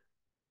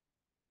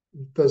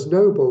 there's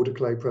no boulder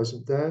clay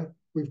present there.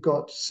 We've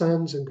got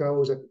sands and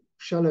gravels at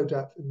shallow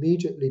depth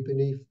immediately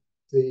beneath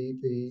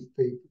the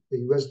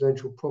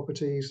residential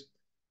properties.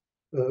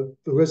 The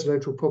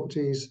residential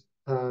properties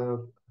have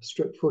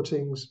strip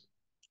footings,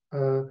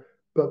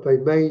 but they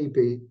may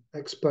be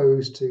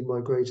exposed to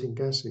migrating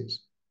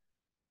gases.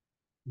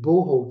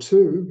 Borehole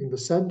 2 in the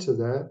center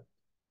there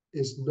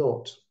is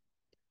not.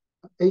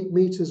 8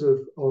 meters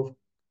of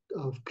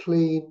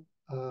clean,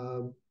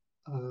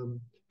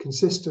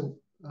 consistent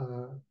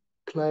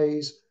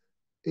clays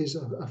is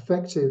an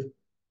effective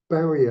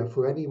barrier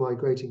for any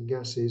migrating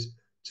gases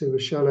to the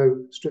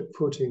shallow strip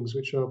footings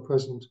which are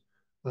present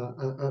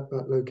at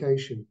that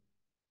location.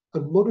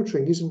 And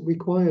monitoring isn't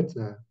required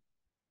there.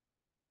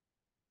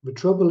 The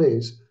trouble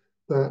is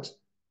that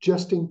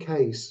just in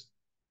case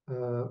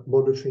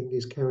monitoring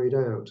is carried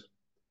out,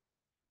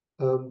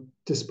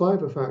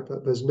 despite the fact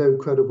that there's no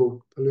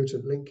credible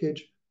pollutant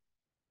linkage,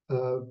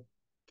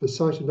 the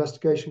site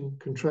investigation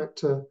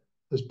contractor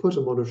has put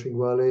a monitoring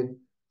well in,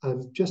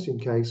 and just in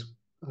case,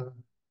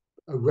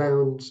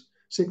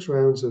 6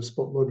 rounds of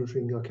spot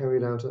monitoring are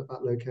carried out at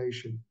that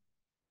location.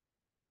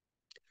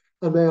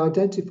 And they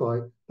identify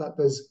that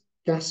there's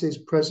gases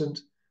present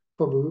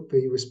from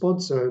the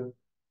response zone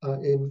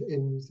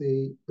in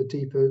the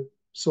deeper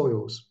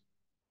soils.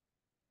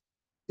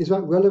 Is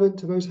that relevant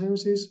to those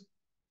houses?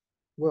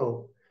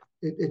 Well,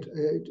 it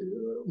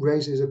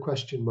raises a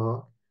question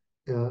mark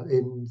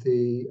in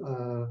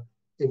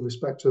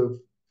respect of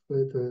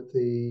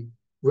the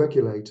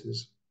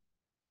regulators.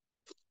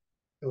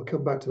 I'll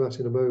come back to that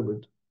in a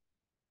moment.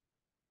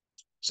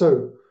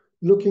 So,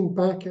 looking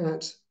back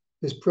at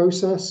this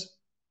process,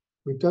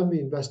 we've done the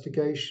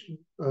investigation,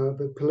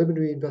 the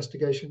preliminary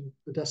investigation,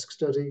 the desk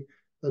study,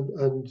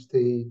 and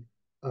the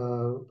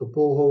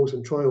boreholes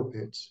and trial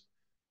pits,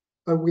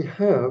 and we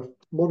have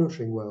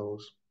monitoring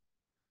wells.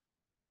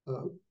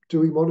 Do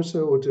we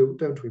monitor or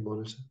don't we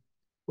monitor?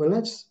 Well,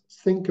 let's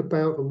think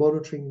about the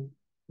monitoring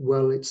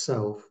well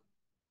itself.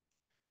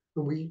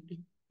 And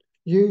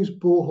use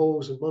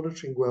boreholes and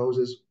monitoring wells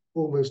as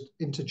almost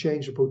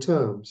interchangeable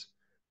terms.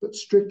 But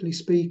strictly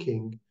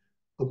speaking,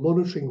 a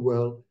monitoring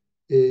well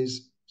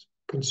is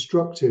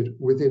constructed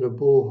within a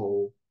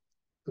borehole,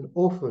 and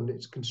often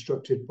it's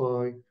constructed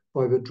by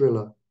the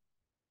driller.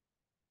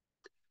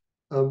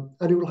 And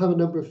it will have a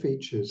number of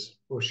features,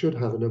 or should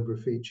have a number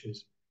of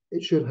features.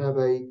 It should have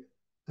a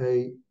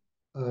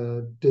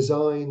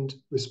designed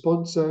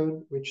response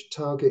zone which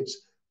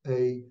targets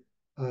a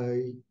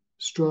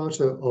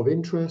strata of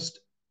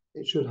interest.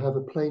 It should have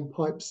a plain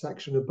pipe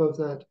section above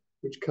that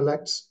which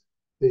collects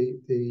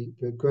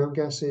the ground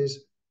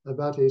gases, and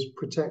that is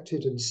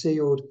protected and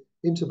sealed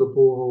into the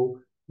borehole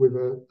with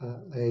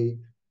a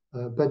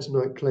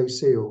bentonite clay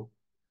seal.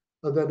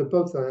 And then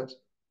above that,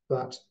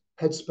 that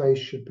headspace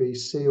should be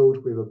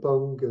sealed with a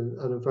bung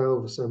and a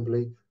valve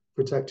assembly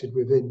protected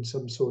within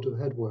some sort of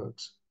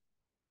headworks.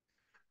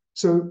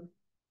 So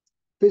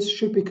this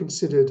should be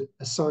considered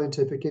a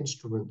scientific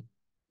instrument,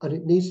 and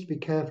it needs to be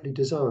carefully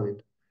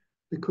designed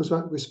because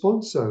that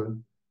response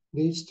zone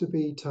needs to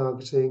be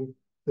targeting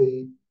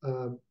the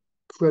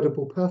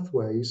credible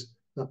pathways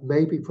that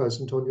may be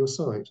present on your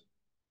site.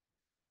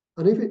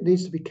 And if it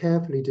needs to be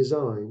carefully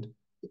designed,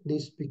 it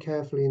needs to be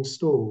carefully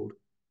installed.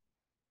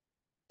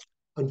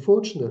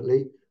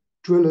 Unfortunately,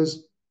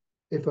 drillers,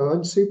 if are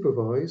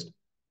unsupervised,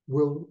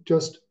 will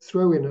just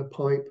throw in a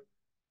pipe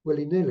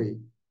willy-nilly.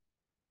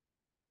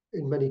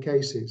 In many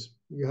cases,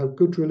 you have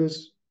good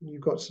drillers,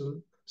 you've got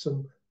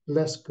some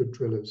less good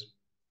drillers.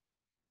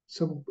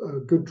 Some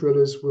good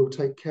drillers will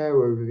take care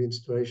over the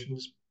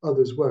installations,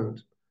 others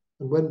won't.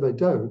 And when they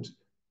don't,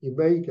 you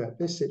may get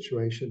this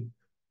situation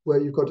where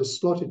you've got a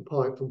slotted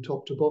pipe from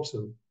top to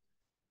bottom.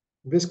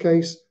 In this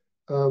case,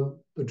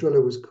 the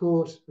driller was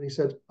caught and he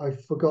said, I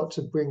forgot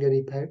to bring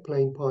any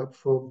plain pipe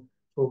from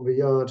the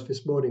yard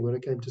this morning when I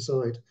came to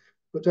site.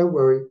 But don't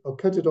worry, I'll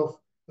cut it off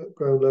at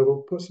ground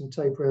level, put some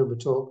tape around the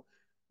top.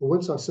 And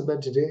once I've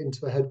cemented it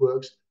into the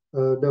headworks,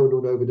 no one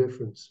will know the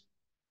difference.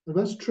 And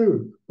that's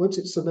true. Once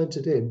it's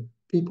cemented in,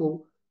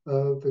 people,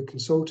 the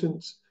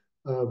consultants,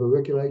 the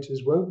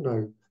regulators won't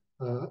know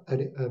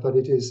that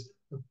it is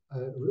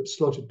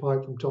slotted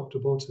pipe from top to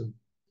bottom.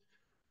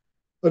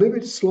 But if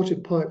it's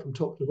slotted pipe from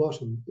top to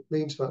bottom, it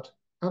means that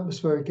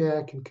atmospheric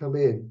air can come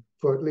in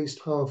for at least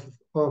half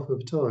of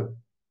the time.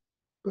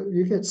 But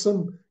you get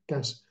some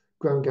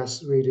ground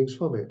gas readings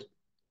from it.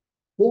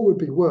 What would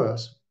be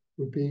worse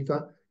would be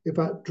that if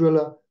that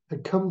driller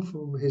had come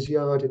from his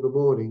yard in the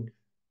morning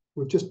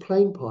with just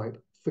plain pipe,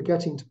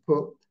 forgetting to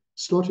put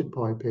slotted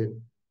pipe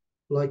in,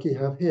 like you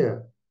have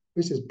here.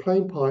 This is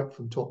plain pipe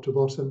from top to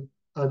bottom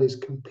and is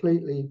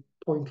completely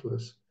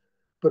pointless.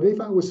 But if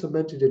that was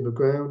cemented in the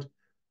ground,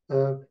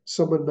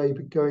 someone may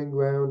be going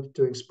around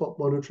doing spot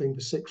monitoring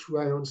for 6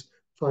 rounds,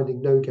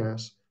 finding no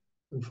gas,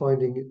 and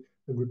finding it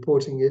and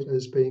reporting it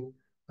as being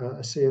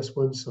a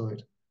CS1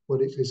 site when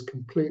it is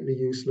completely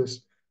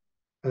useless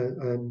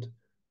and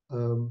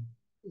um,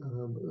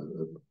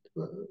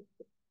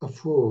 a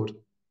fraud.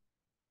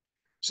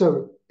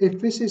 So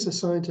if this is a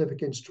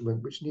scientific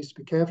instrument which needs to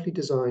be carefully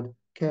designed,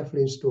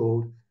 carefully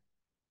installed,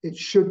 it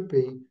should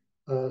be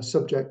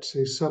subject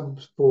to some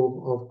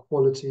form of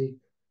quality,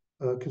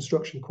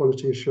 construction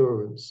quality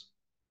assurance.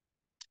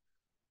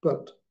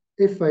 But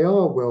if they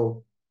are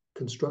well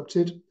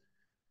constructed,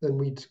 then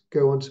we'd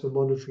go on to the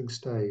monitoring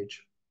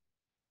stage.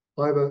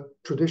 Either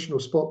traditional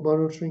spot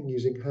monitoring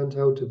using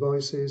handheld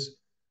devices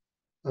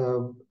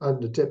and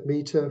a dip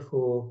meter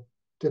for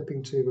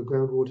dipping to the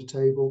groundwater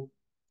table.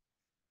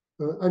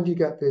 And you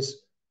get this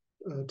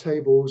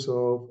tables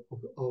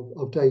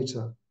of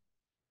data.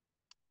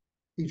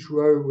 Each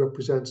row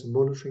represents a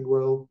monitoring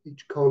well.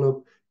 Each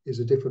column is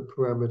a different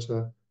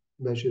parameter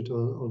measured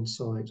on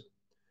site.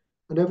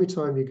 And every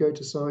time you go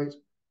to site,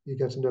 you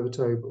get another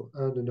table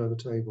and another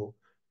table.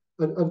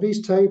 And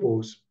these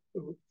tables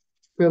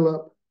fill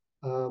up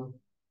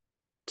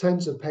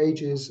tens of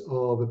pages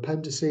of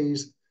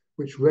appendices,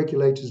 which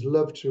regulators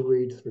love to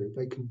read through.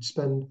 They can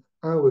spend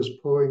hours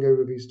poring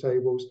over these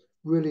tables,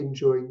 really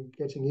enjoying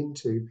getting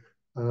into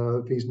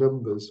these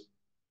numbers.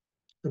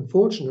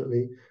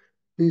 Unfortunately,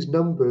 these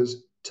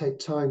numbers take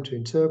time to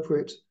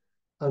interpret,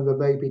 and there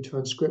may be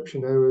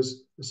transcription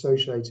errors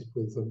associated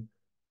with them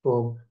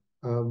from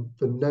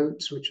the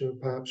notes, which are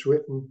perhaps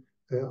written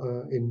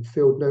in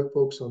field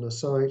notebooks on a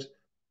site,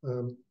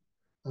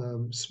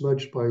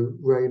 smudged by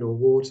rain or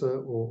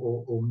water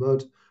or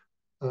mud,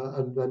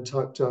 and then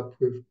typed up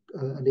with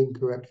an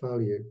incorrect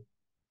value.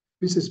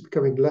 This is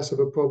becoming less of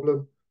a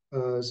problem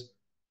as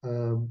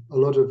a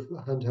lot of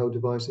handheld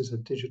devices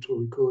have digital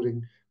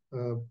recording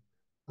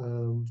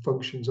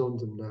functions on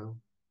them now.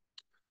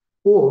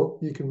 Or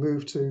you can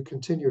move to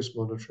continuous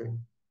monitoring.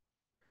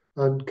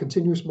 And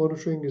continuous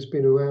monitoring has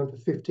been around for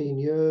 15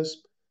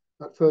 years.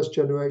 That first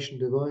generation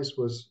device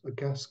was a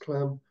gas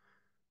clam,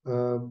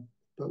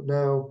 but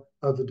now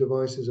other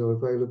devices are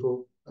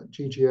available. At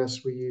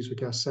GGS, we use the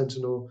Gas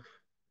Sentinel,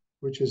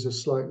 which is a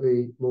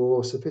slightly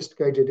more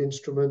sophisticated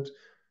instrument.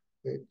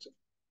 It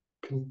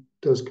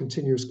does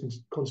continuous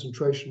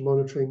concentration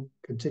monitoring,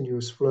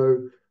 continuous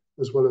flow,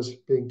 as well as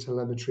being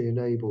telemetry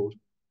enabled.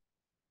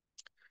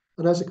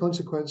 And as a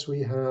consequence,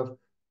 we have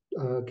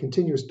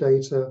continuous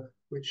data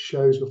which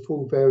shows the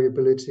full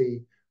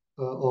variability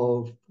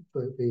of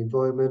the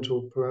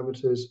environmental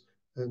parameters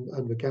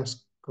and the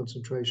gas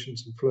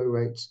concentrations and flow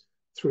rates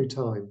through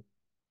time.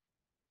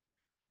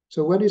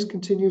 So when is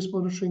continuous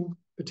monitoring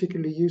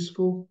particularly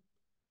useful?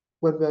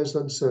 When there's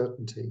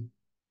uncertainty.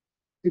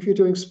 If you're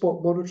doing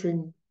spot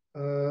monitoring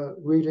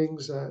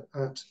readings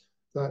at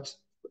that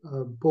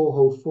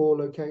borehole 4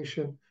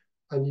 location,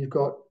 and you've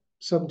got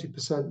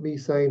 70%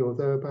 methane or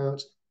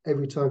thereabouts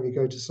every time you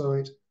go to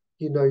site,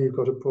 you know you've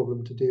got a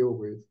problem to deal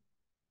with.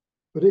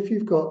 But if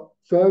you've got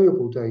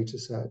variable data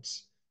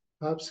sets,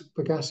 perhaps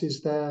the gas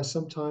is there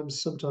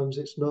sometimes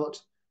it's not.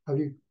 Have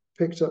you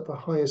picked up the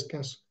highest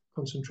gas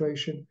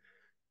concentration?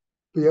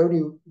 The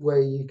only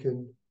way you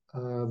can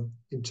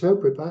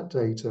interpret that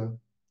data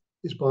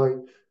is by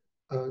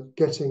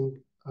getting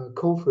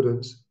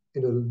confidence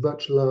in a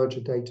much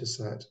larger data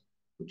set,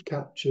 which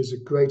captures a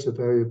greater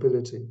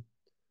variability.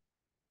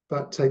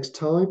 That takes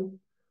time,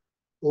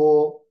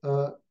 or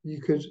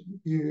you could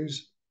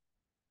use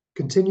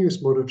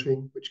continuous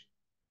monitoring, which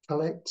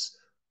collects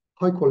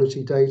high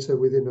quality data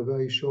within a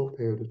very short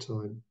period of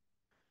time.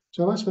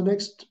 So that's the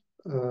next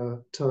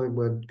time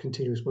when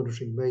continuous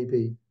monitoring may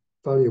be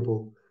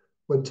valuable,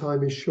 when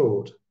time is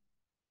short,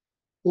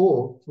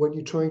 or when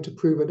you're trying to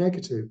prove a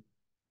negative,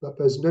 that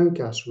there's no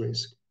gas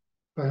risk,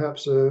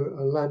 perhaps a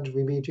land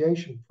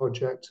remediation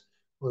project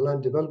or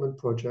land development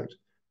project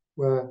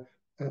where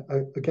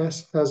a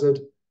gas hazard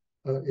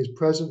is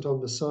present on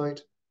the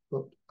site,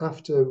 but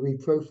after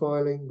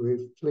reprofiling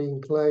with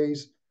clean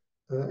clays,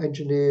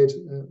 engineered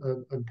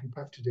and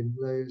compacted in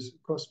layers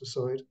across the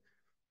site,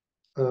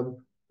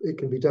 it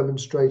can be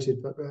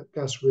demonstrated that that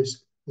gas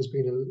risk has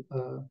been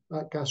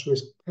that gas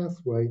risk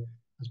pathway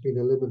has been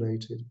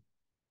eliminated.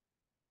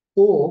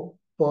 Or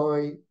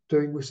by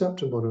doing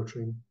receptor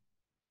monitoring,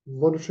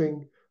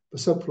 monitoring the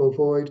subfloor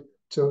void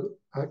to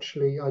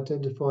actually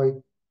identify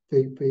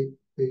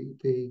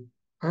the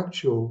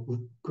actual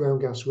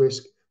ground gas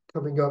risk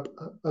coming up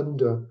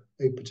under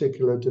a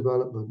particular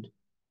development.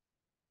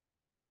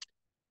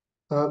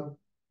 So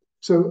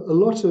a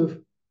lot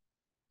of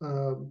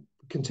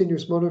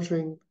continuous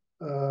monitoring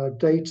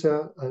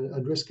data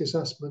and risk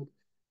assessment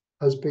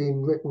has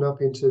been written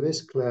up into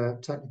this CLARE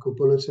technical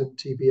bulletin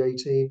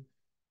TB18.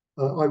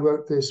 I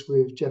wrote this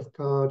with Jeff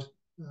Card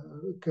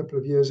a couple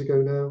of years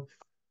ago now,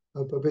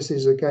 but this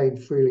is again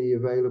freely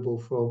available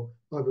from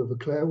either the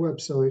CLARE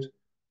website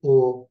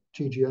or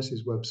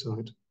GGS's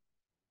website.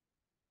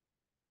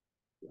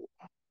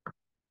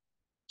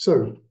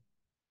 So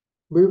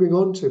moving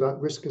on to that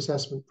risk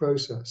assessment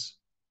process,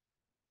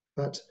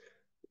 that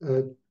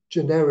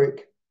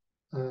generic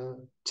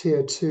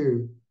tier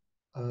 2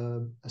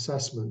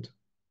 assessment.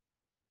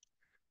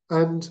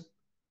 And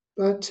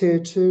that tier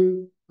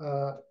 2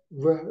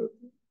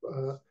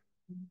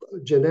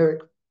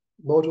 generic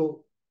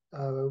model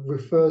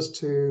refers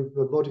to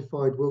the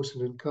modified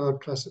Wilson and Card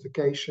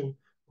classification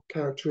of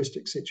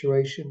characteristic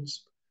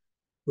situations,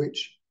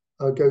 which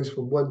goes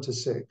from 1 to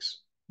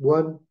 6.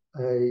 1,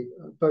 a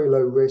very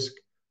low risk,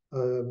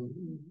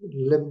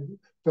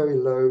 very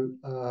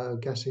low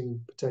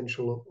gassing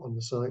potential on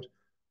the site,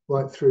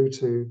 right through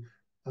to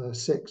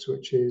 6,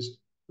 which is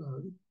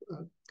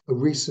a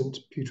recent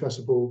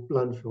putrescible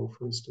landfill,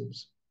 for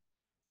instance.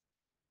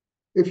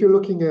 If you're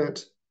looking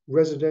at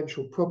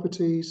residential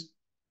properties,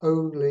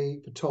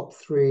 only the top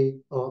 3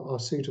 are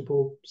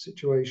suitable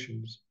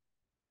situations.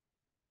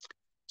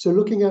 So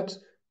looking at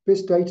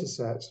this data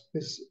set,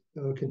 this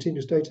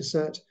continuous data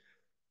set,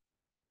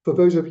 for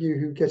those of you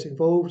who get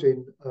involved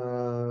in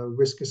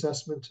risk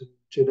assessment and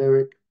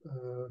generic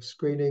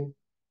screening,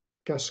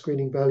 gas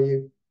screening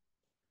value,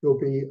 you'll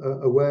be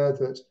aware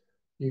that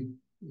you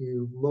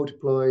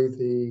multiply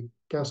the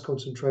gas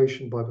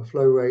concentration by the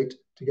flow rate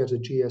to get a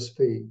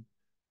GSV.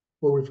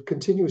 Well, with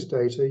continuous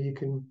data, you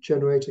can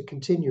generate a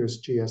continuous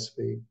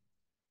GSV.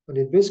 And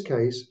in this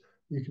case,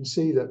 you can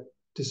see that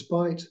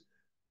despite,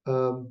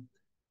 and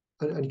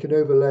you can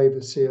overlay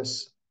the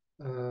CS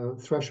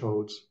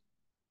thresholds.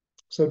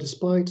 So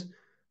despite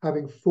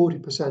having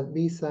 40%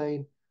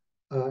 methane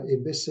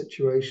in this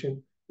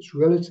situation, it's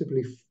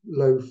relatively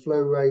low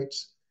flow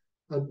rates,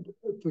 and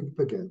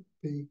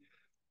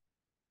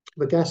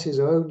the gases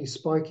are only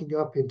spiking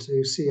up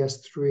into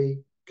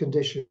CS3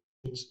 conditions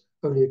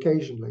only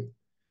occasionally.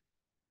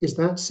 Is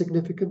that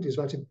significant? Is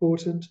that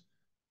important?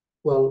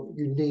 Well,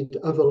 you need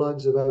other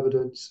lines of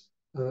evidence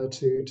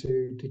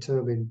to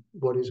determine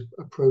what is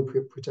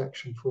appropriate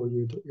protection for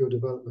your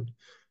development.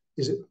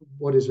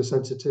 What is the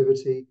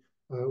sensitivity?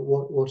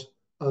 What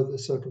other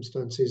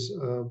circumstances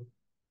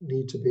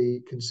need to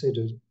be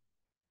considered?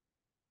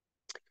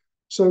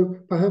 So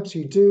perhaps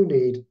you do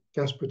need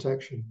gas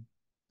protection,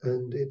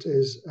 and it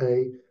is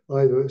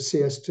either a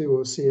CS2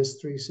 or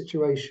CS3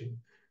 situation.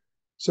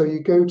 So you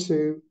go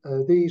to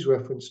these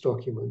reference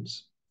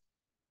documents,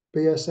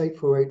 BS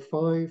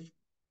 8485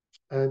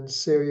 and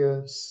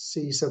Syria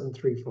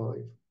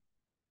C735.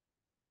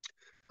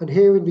 And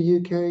here in the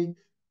UK,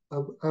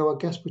 our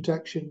gas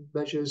protection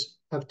measures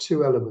have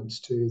two elements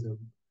to them.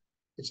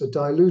 It's a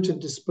dilute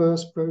and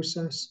disperse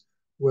process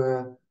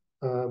where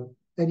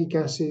any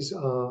gases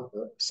are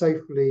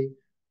safely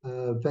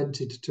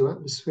vented to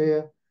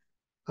atmosphere.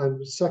 And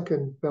the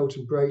second belt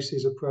and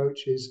braces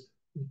approach is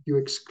you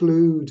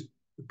exclude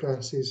the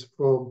gases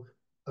from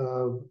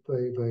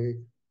the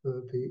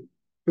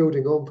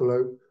building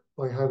envelope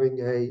by having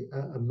a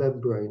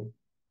membrane.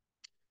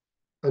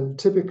 And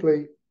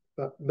typically,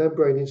 that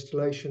membrane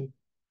installation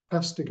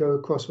has to go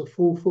across a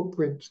full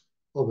footprint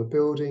of a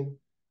building,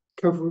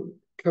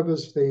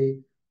 covers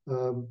the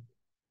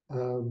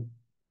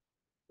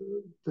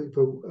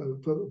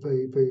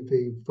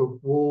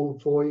wall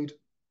void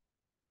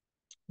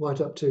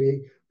right up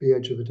to the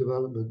edge of the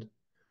development.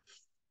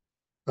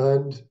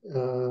 And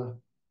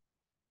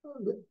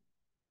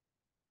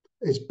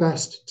it's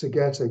best to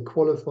get a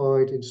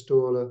qualified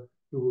installer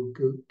who will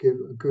give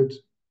a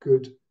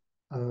good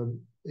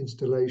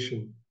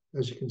installation,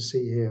 as you can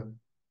see here.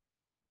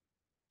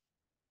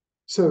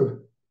 So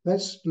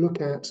let's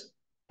look at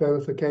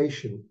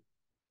verification.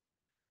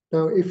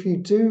 Now, if you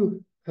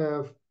do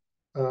have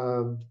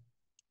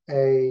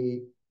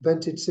a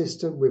vented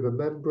system with a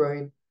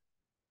membrane,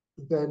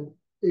 then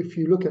if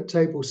you look at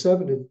table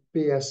 7 in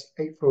BS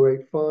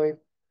 8485,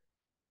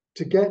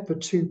 to get the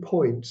 2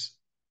 points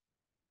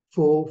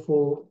for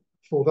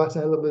that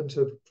element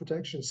of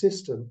protection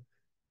system,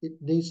 it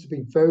needs to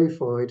be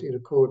verified in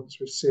accordance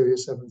with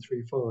Series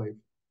 735,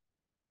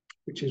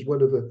 which is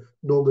one of the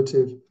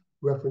normative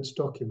reference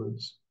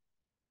documents.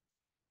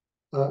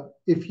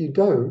 If you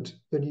don't,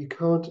 then you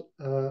can't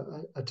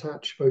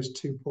attach those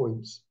 2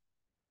 points.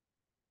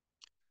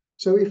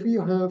 So if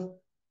you have,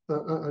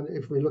 and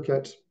if we look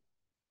at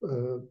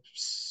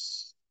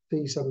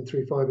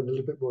C735 in a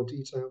little bit more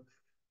detail,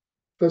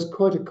 there's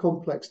quite a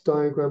complex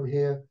diagram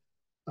here.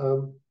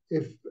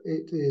 If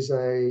it is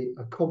a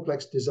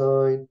complex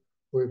design,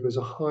 or if there's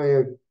a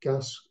higher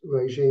gas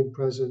regime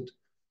present,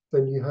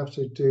 then you have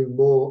to do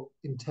more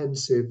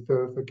intensive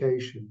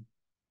verification.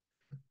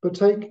 But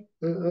take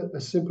a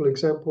simple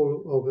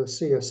example of a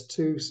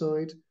CS2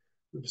 site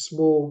with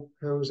small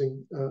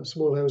housing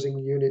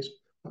units,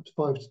 perhaps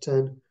 5 to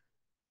 10,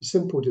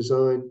 simple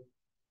design,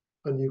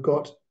 and you've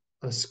got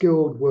a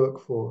skilled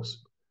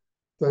workforce.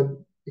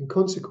 Then, in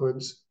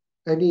consequence,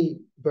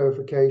 any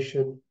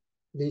verification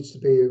needs to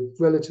be a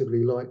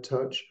relatively light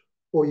touch,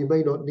 or you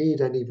may not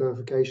need any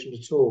verification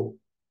at all.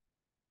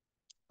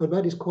 And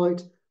that is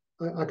quite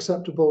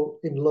acceptable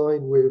in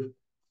line with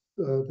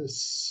the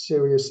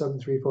Series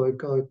 735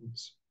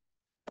 guidance.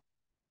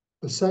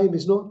 The same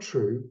is not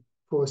true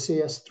for a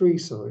CS3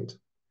 site.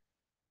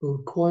 The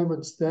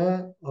requirements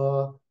there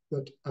are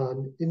that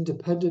an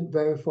independent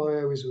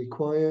verifier is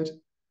required,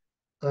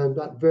 and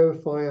that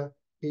verifier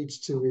needs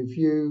to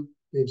review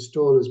the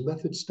installer's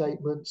method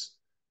statements.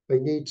 They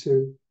need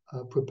to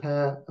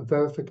prepare a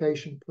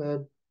verification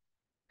plan,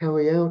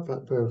 carry out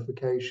that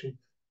verification,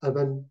 and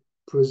then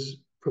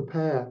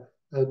prepare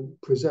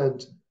and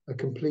present a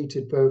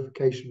completed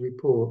verification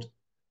report,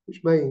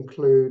 which may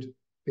include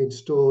the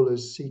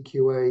installer's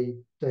CQA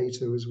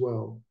data as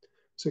well.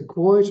 So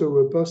quite a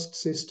robust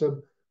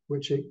system,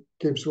 which it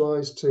gives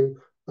rise to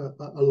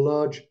a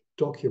large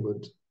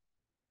document.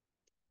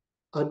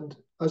 And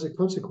as a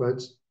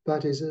consequence,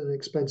 that is an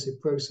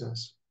expensive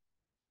process.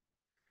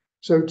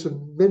 So to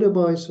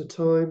minimize the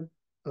time,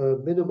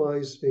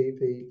 minimize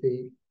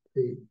the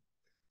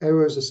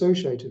errors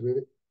associated with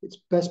it, it's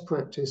best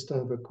practice to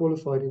have a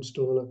qualified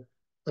installer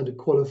and a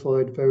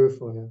qualified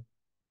verifier.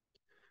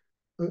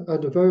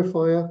 And a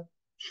verifier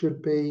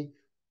should be,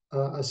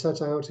 as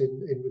set out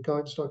in the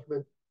guidance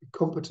document,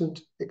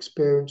 competent,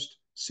 experienced,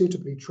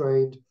 suitably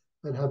trained,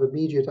 and have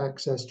immediate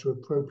access to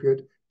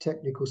appropriate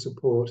technical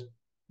support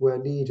where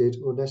needed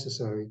or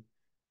necessary.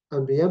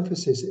 And the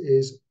emphasis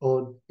is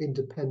on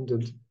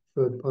independent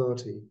third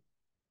party.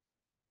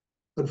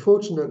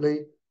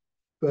 Unfortunately,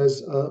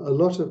 there's a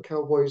lot of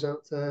cowboys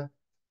out there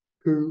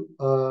who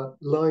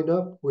line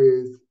up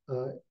with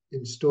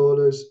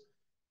installers,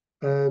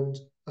 and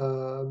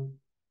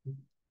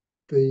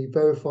the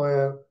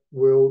verifier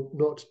will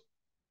not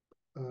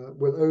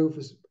will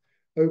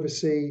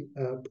oversee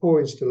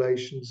poor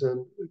installations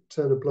and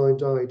turn a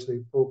blind eye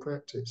to poor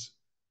practice,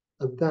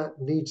 and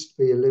that needs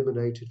to be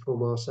eliminated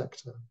from our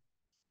sector.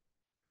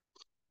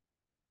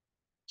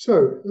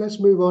 So let's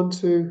move on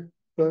to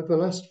the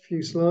last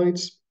few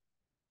slides,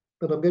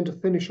 and I'm going to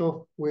finish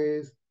off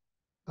with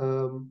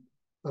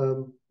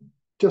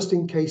just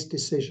in case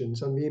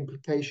decisions and the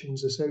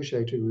implications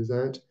associated with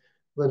that,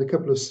 then a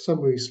couple of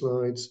summary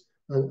slides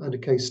and a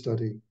case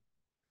study.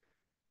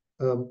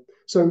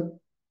 So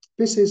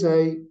this is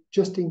a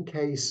just in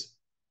case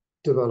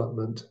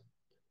development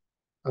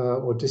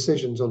or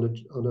decisions on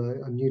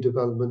a new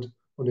development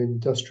on an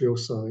industrial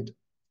site.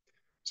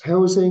 It's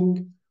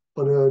housing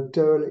on a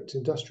derelict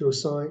industrial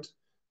site,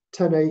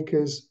 10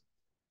 acres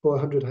for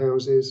 100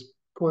 houses,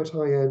 quite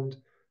high-end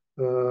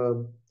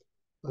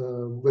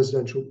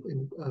residential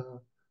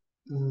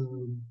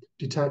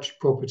detached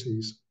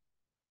properties.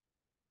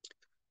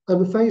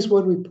 And the phase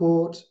 1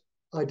 report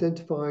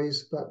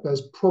identifies that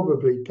there's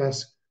probably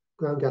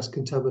ground gas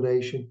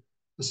contamination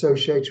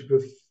associated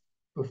with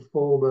a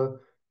former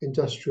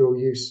industrial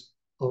use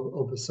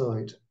of the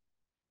site.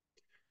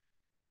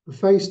 The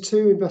phase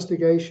 2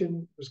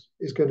 investigation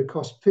is going to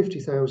cost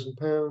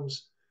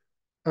 £50,000,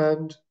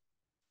 and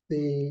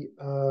the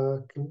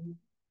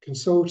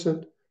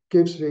consultant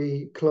gives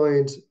the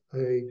client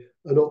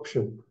an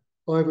option.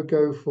 Either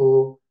go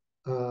for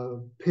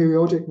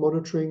periodic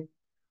monitoring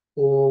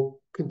or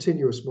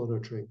continuous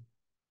monitoring.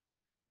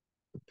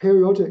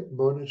 Periodic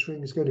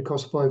monitoring is going to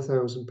cost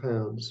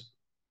 £5,000.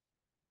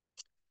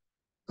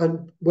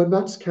 And when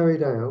that's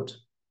carried out,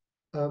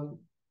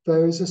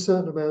 there is a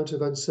certain amount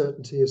of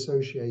uncertainty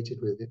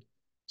associated with it.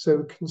 So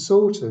a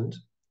consultant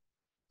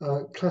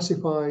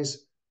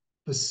classifies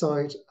the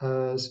site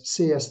as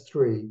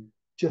CS3,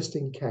 just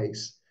in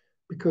case,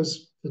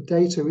 because the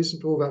data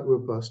isn't all that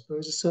robust. There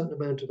is a certain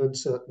amount of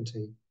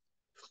uncertainty.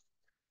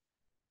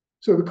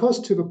 So the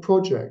cost to the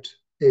project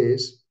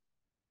is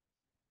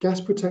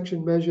gas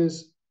protection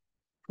measures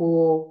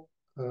for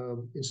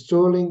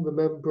installing the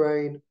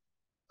membrane,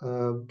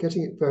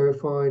 getting it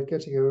verified,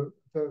 getting a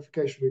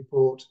verification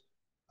report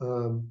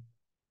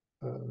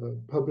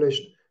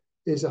published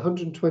is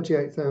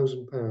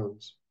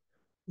 £128,000,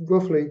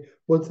 roughly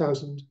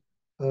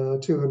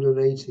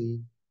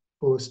 1,280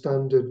 for a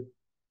standard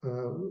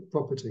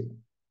property.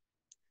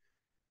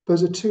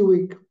 There's a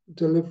 2-week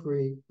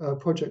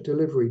project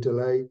delivery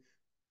delay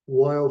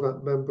while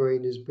that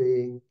membrane is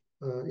being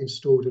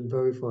installed and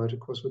verified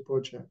across the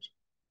project.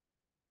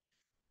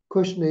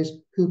 Question is,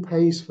 who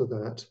pays for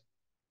that?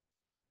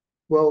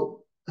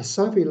 Well, a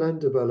savvy land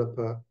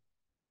developer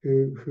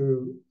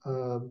who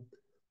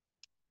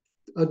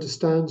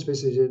understands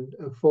this is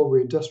a former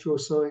industrial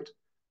site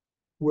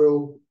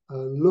will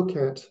look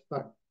at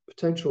that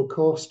potential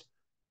cost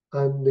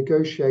and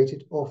negotiate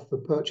it off the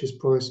purchase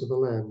price of the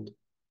land.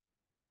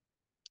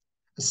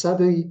 A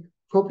savvy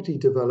property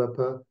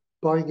developer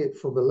buying it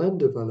from the land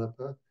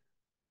developer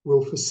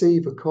will foresee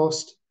the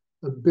cost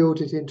and build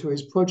it into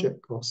his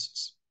project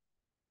costs.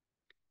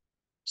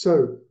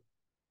 So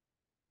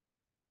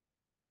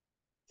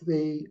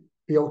the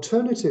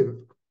alternative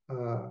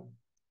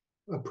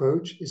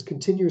approach is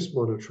continuous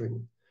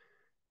monitoring.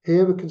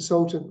 Here, the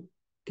consultant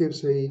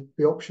gives the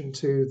option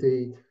to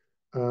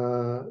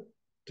the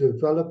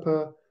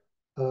developer.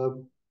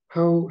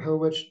 How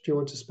much do you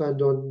want to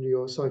spend on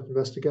your site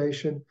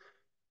investigation?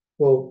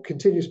 Well,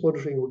 continuous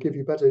monitoring will give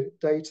you better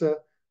data,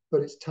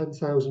 but it's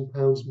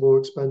 £10,000 more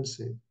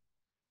expensive.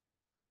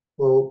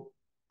 Well,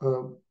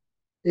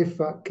 if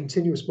that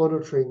continuous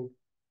monitoring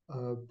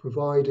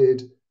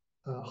provided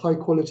high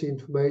quality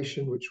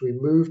information, which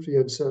removed the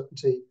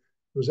uncertainty,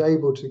 was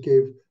able to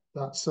give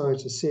that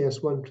site a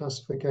CS1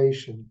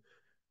 classification,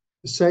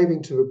 the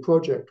saving to the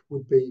project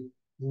would be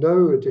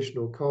no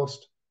additional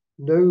cost,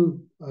 no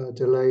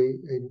delay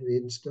in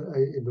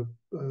the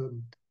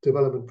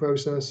development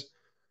process,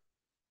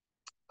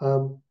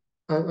 and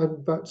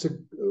that's a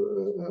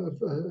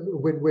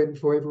win-win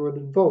for everyone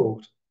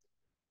involved.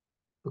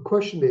 The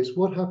question is,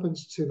 what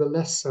happens to the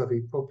less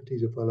savvy property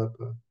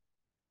developer?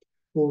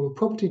 Well, the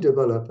property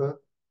developer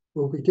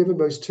will be given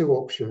those 2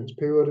 options,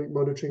 periodic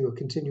monitoring or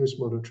continuous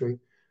monitoring,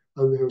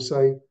 and he'll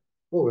say,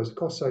 oh, there's a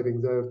cost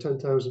saving there of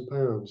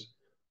 £10,000.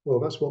 Well,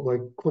 that's what my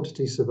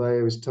quantity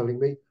surveyor is telling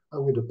me.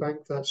 I'm going to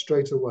bank that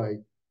straight away.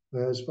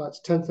 That's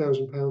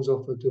 £10,000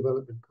 off the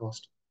development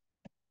cost.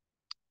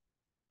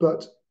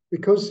 But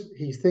because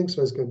he thinks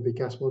there's going to be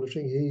gas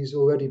monitoring, he's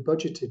already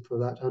budgeted for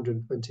that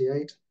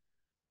 128.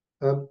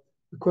 The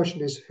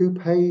question is, who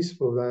pays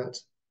for that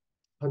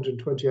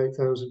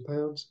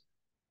 £128,000?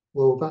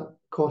 Well, that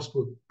cost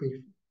would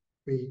be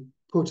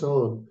put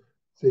on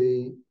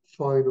the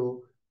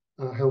final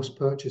house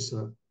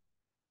purchaser.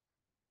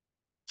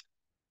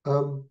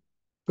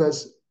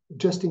 There's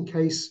just in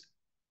case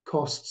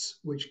costs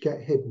which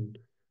get hidden.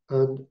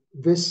 And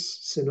this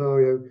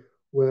scenario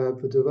where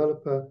the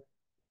developer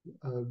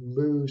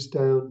moves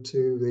down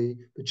to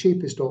the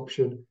cheapest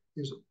option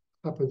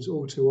happens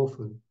all too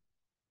often.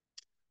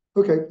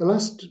 Okay, the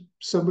last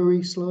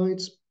summary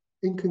slides.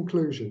 In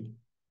conclusion,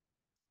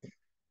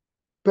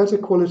 better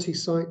quality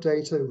site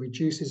data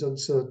reduces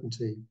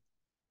uncertainty.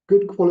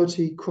 Good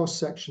quality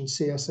cross-section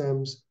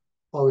CSMs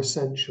are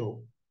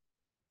essential.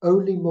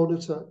 Only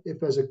monitor if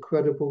there's a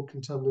credible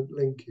contaminant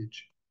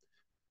linkage.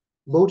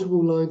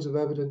 Multiple lines of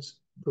evidence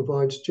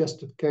provides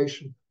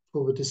justification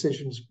for the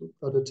decisions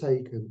that are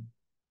taken.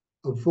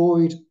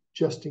 Avoid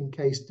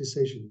just-in-case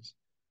decisions.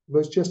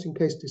 Most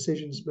just-in-case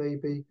decisions may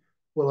be,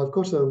 well, I've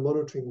got a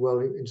monitoring well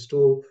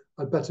installed,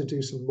 I'd better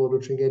do some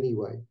monitoring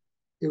anyway,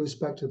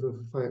 irrespective of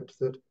the fact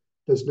that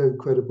there's no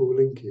credible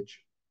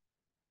linkage.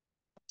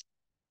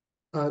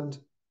 And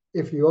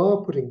if you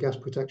are putting gas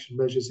protection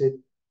measures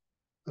in,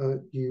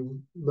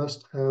 you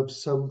must have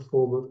some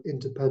form of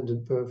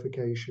independent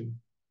verification.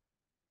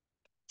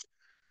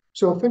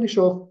 So I'll finish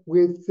off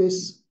with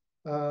this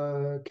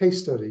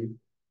case study.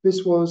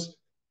 This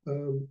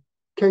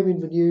came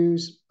in the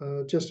news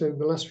just over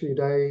the last few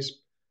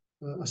days,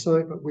 a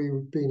site that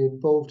we've been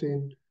involved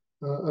in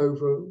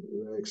over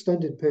an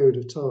extended period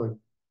of time.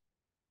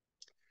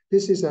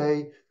 This is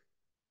a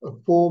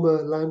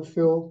former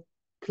landfill,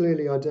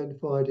 clearly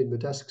identified in the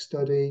desk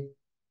study.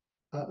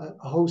 A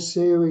whole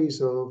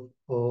series of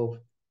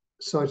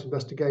site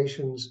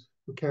investigations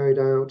were carried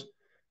out.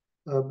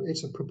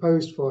 It's a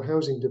proposed for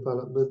housing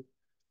development,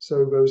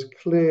 so there was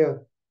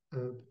clear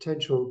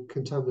potential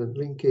contaminant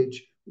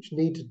linkage which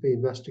needed to be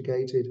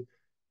investigated.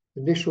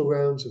 Initial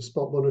rounds of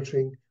spot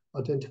monitoring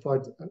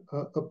identified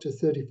up to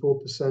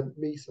 34%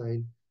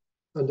 methane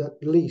and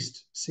at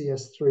least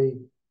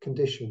CS3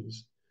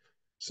 conditions.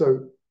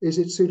 So is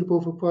it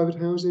suitable for private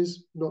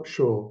houses? Not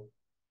sure.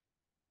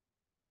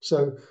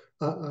 So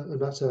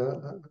and that's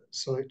a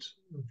site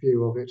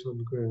view of it on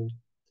the ground.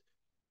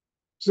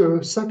 So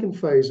a second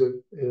phase of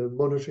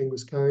monitoring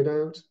was carried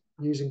out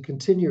using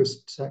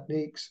continuous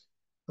techniques.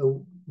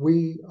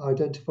 We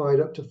identified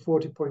up to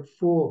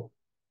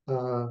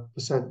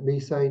 40.4%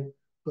 methane,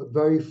 but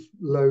very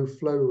low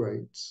flow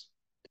rates.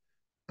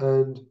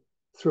 And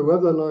through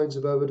other lines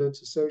of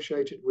evidence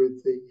associated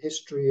with the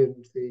history and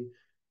the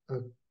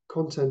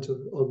content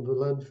on the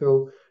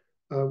landfill,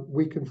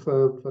 we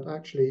confirmed that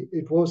actually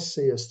it was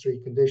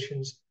CS3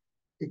 conditions.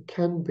 It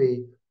can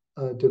be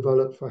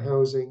developed for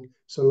housing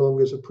so long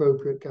as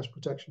appropriate gas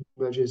protection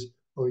measures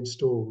are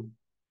installed.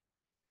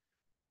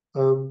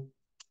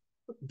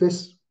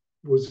 This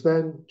was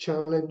then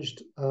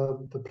challenged.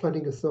 The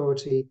planning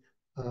authority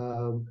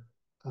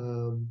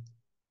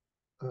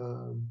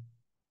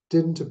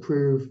didn't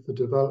approve the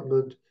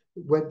development.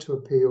 It went to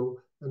appeal,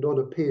 and on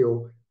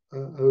appeal,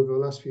 over the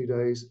last few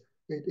days,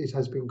 it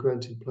has been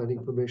granted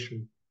planning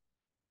permission.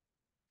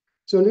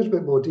 So a little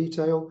bit more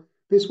detail.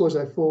 This was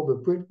a former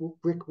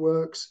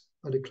brickworks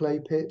and a clay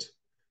pit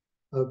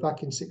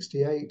back in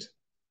 '68.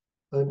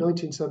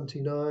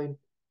 1979,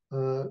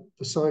 the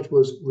site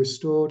was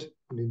restored,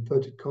 in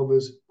inverted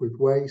commas, with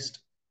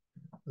waste.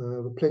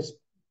 The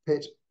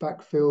pit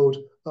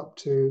backfilled up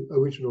to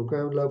original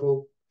ground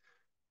level.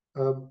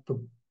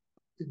 In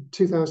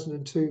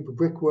 2002, the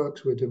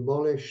brickworks were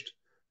demolished,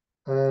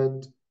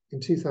 and in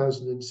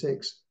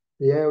 2006,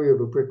 the area of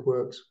the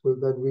brickworks were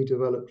then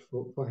redeveloped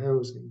for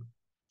housing.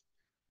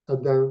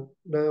 And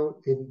now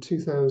in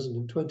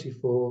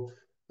 2024,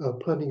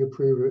 planning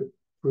approval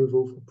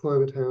for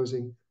private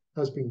housing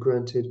has been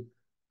granted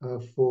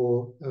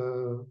for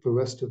the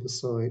rest of the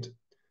site,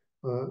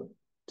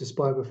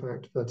 despite the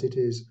fact that it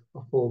is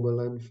a former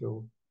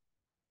landfill.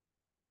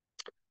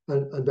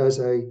 And there's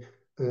a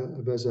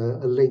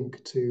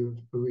link to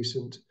a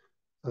recent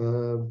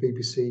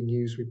BBC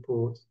News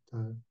report.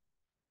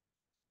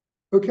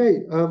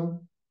 Okay,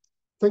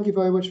 thank you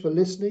very much for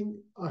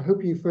listening. I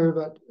hope you found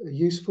that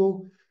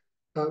useful.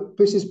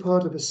 This is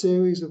part of a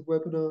series of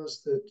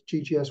webinars that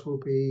GGS will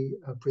be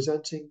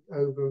presenting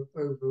over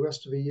the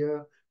rest of the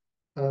year.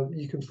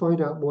 You can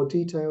find out more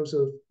details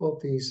of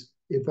these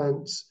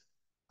events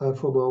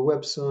from our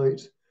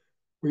website.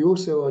 We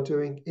also are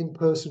doing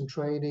in-person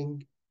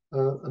training,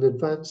 an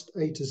advanced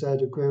A to Z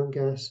of ground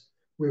gas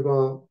with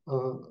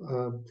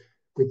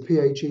with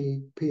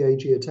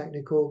PAG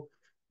Technical,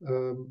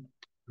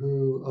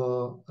 who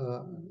are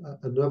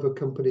another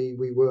company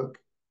we work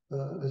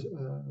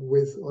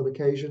with on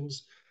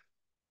occasions.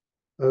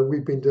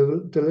 We've been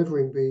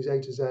delivering these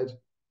A to Z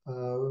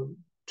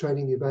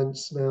training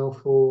events now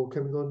for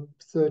coming on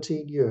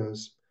 13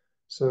 years.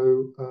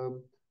 So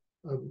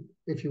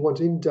if you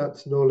want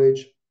in-depth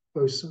knowledge,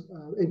 those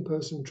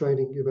in-person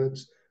training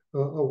events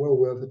are well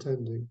worth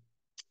attending.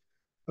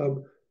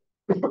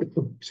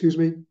 Excuse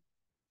me.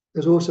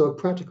 There's also a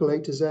practical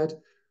A to Z,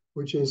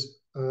 which is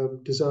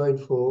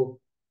designed for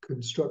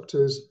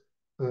constructors,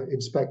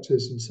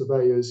 inspectors and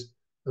surveyors,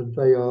 and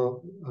they are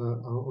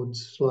on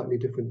slightly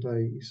different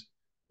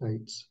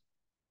dates.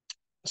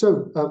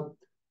 So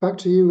back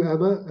to you,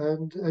 Emma,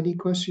 and any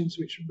questions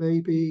which may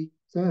be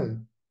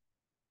there.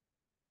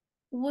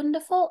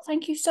 Wonderful.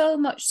 Thank you so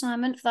much,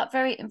 Simon, for that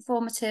very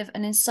informative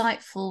and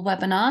insightful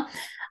webinar.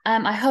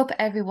 I hope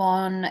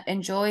everyone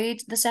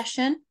enjoyed the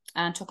session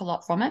and took a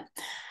lot from it.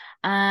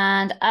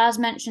 And as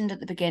mentioned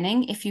at the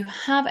beginning, if you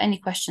have any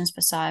questions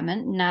for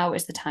Simon, now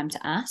is the time to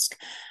ask.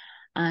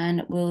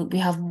 And we'll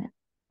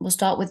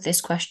start with this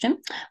question,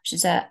 which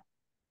is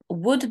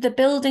would the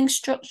building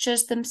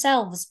structures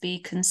themselves be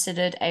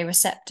considered a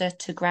receptor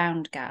to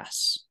ground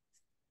gas?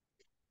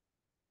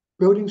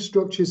 Building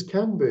structures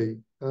can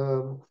be.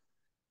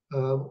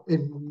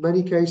 In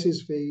many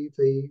cases,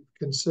 the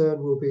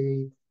concern will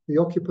be the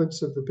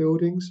occupants of the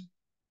buildings.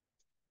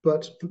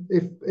 But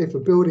if a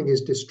building is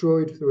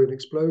destroyed through an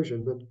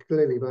explosion, then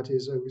clearly that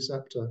is a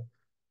receptor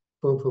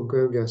from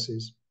ground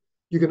gases.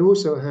 You can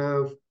also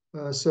have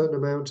a certain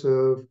amount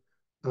of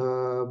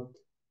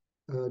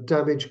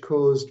damage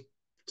caused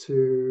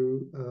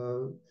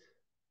to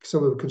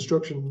some of the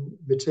construction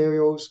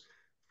materials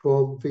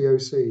from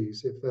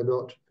VOCs if they're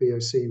not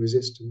VOC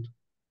resistant.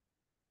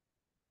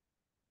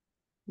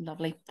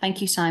 Lovely. Thank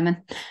you,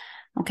 Simon.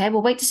 Okay,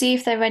 we'll wait to see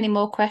if there are any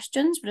more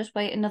questions. We'll just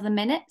wait another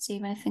minute, see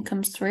if anything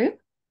comes through.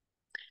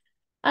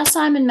 As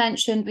Simon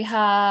mentioned, we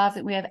have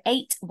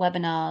 8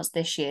 webinars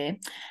this year.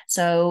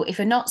 So if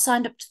you're not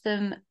signed up to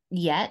them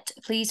yet,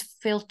 please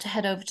feel to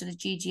head over to the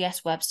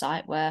GGS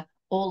website where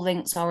all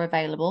links are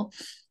available.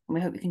 And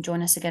we hope you can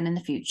join us again in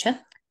the future.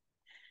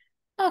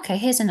 Okay,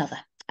 here's another.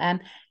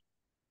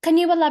 Can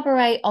you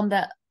elaborate on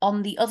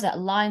the other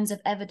lines of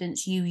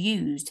evidence you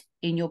used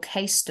in your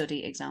case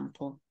study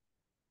example?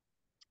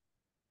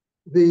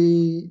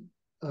 The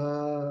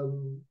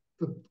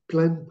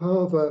Glen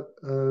Parva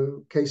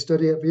case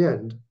study at the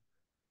end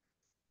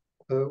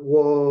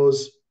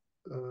was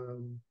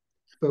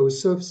there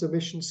was surface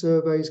emission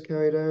surveys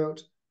carried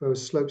out, there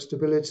was slope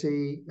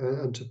stability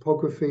and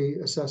topography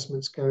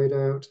assessments carried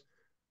out.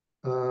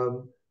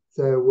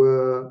 There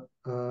were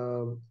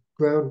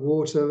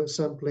groundwater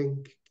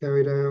sampling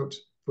carried out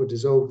for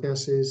dissolved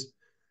gases.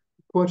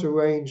 Quite a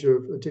range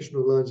of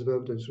additional lines of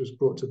evidence was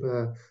brought to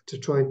bear to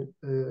try and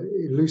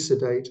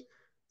elucidate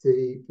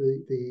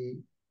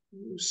the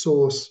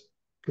source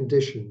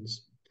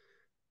conditions.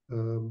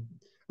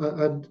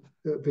 And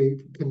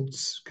the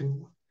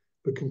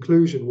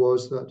conclusion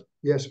was that,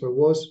 yes, there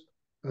was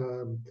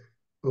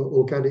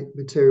organic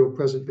material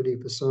present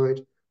beneath the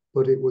site,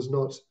 but it was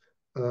not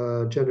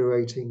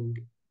generating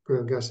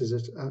ground gases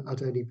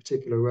at any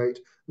particular rate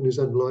and is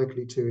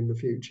unlikely to in the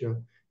future.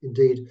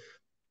 Indeed,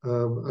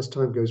 as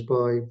time goes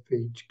by,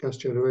 the gas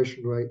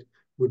generation rate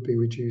would be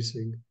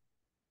reducing.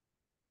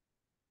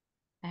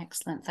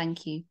 Excellent,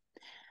 thank you.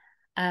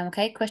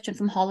 Okay, question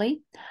from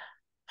Holly.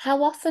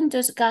 How often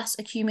does gas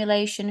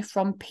accumulation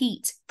from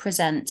peat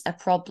present a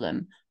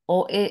problem,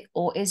 or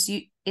is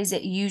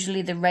it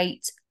usually the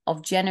rate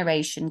of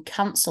generation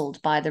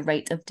cancelled by the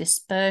rate of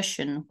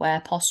dispersion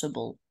where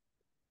possible?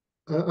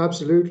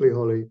 Absolutely,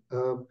 Holly.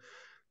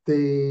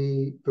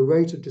 The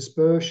rate of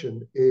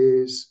dispersion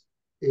is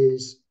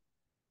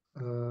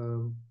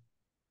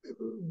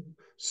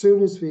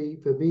soon as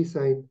the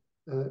methane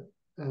uh,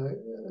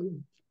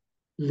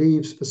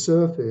 leaves the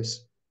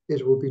surface,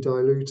 it will be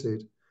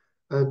diluted.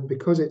 And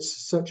because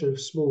it's such a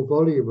small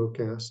volume of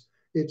gas,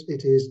 it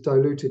is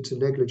diluted to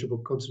negligible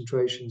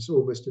concentrations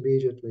almost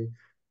immediately.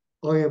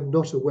 I am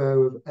not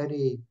aware of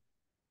any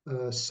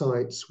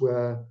sites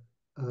where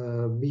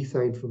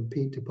methane from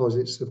peat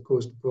deposits have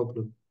caused a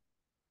problem.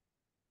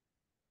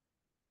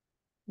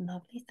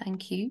 Lovely,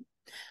 thank you.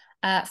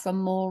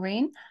 From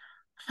Maureen.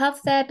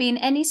 Have there been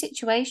any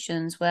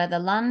situations where the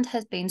land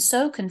has been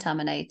so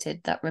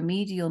contaminated that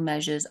remedial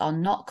measures are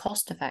not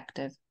cost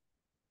effective?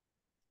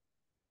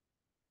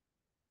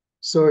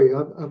 Sorry,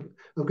 I'm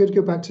going to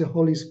go back to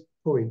Holly's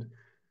point.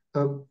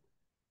 Um,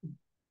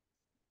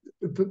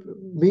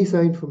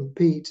 Methane from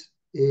peat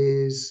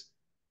is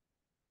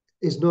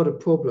not a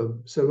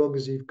problem so long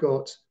as you've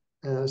got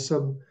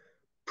some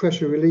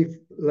pressure relief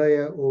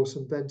layer or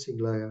some venting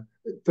layer.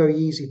 Very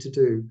easy to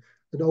do.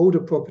 And older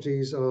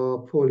properties are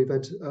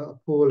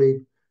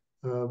poorly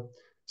um,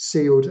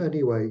 sealed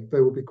anyway.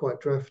 They will be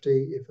quite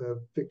drafty if they're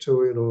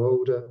Victorian or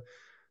older.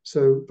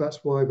 So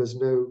that's why there's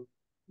no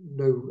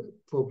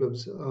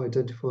problems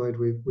identified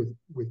with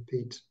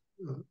peat,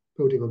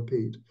 building on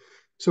peat.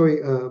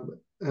 Sorry,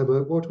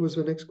 Emma, what was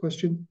the next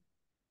question?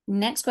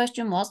 Next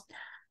question was,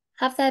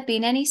 have there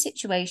been any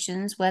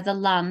situations where the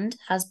land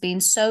has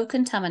been so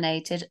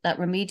contaminated that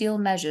remedial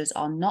measures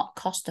are not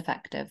cost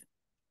effective?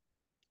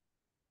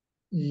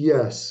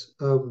 Yes,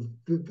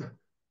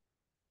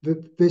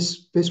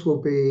 this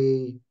will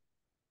be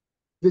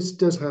this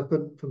does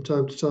happen from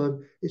time to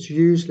time. It's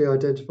usually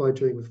identified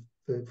during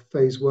the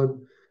phase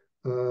one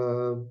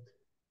um,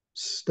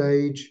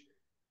 stage,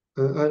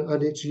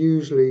 and it's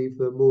usually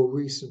the more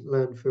recent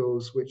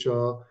landfills which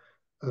are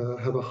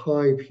have a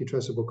high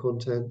putrescible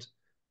content,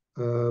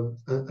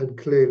 and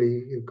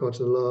clearly you've got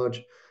a large,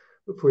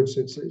 for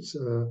instance, it's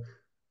a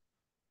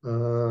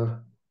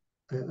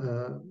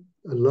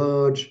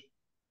large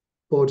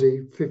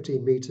body,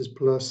 15 meters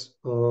plus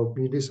of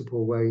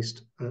municipal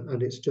waste,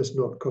 and it's just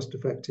not cost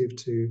effective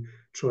to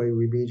try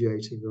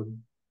remediating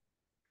them.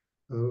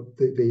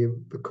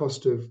 The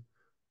cost of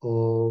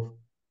um,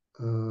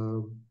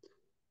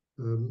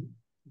 um,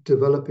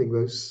 developing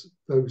those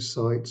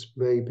sites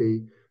may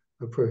be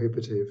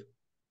prohibitive.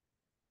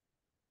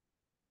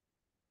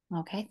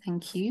 Okay,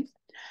 thank you.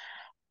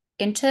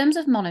 In terms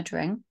of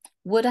monitoring,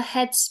 would a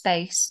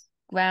headspace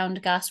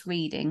ground gas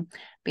reading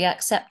be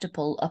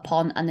acceptable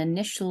upon an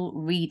initial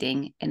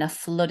reading in a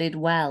flooded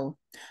well?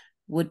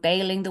 Would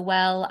bailing the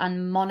well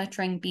and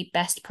monitoring be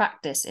best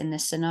practice in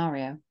this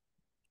scenario?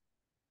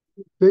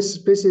 This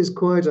is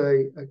quite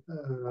a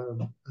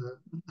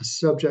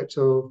subject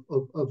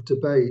of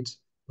debate.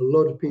 A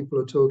lot of people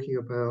are talking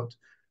about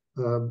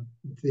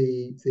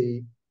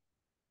the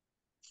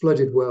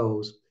flooded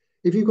wells.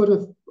 If you've got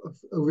a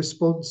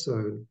response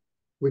zone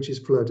which is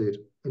flooded,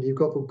 and you've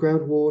got the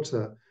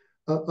groundwater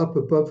up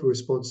above the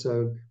response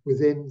zone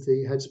within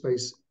the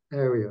headspace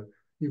area,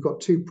 you've got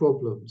two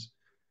problems.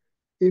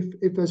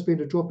 If there's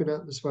been a drop in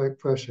atmospheric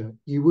pressure,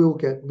 you will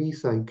get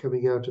methane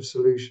coming out of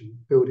solution,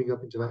 building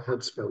up into that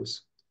headspace.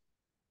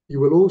 You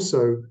will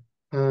also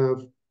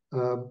have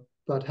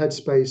that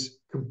headspace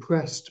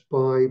compressed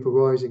by the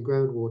rising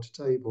groundwater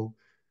table,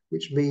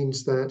 which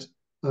means that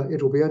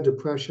it'll be under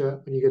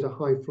pressure and you get a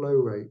high flow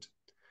rate.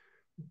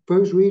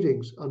 Those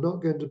readings are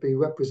not going to be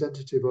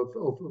representative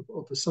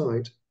of the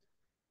site.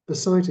 The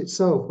site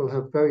itself will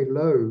have very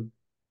low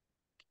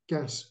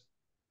gas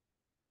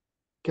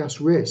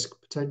risk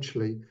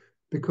potentially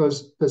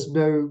because there's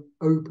no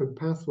open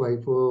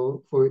pathway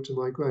for it to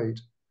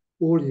migrate.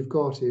 All you've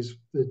got is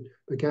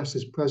the gas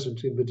is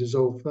present in the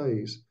dissolved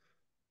phase.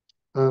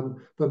 There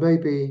may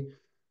be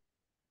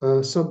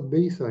some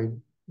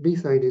methane.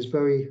 Methane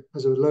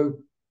has a low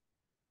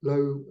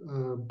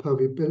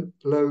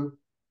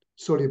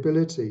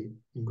solubility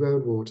in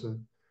groundwater,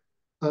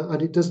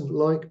 and it doesn't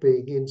like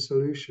being in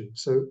solution.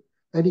 So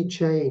any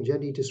change,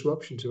 any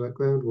disruption to that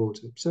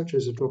groundwater, such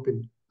as a drop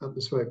in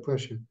atmospheric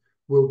pressure,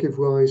 will give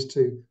rise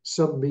to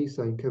some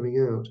methane coming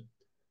out.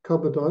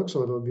 Carbon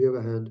dioxide, on the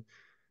other hand,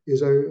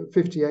 is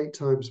 58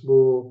 times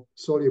more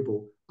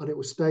soluble, and it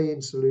will stay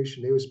in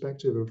solution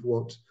irrespective of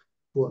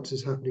what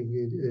is happening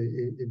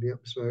in the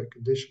atmospheric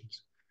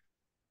conditions.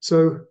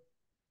 So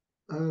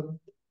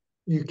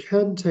you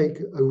can take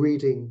a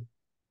reading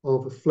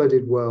of a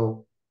flooded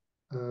well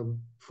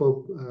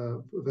from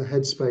the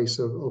headspace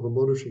of a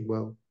monitoring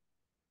well,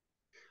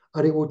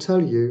 and it will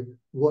tell you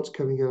what's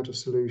coming out of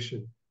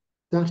solution.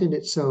 That in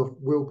itself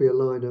will be a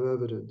line of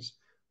evidence,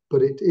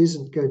 but it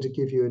isn't going to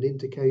give you an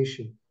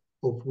indication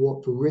of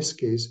what the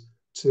risk is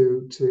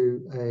to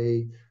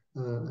a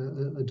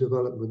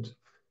development.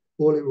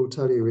 All it will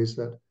tell you is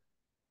that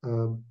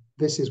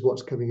this is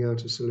what's coming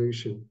out of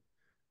solution,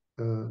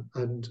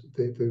 and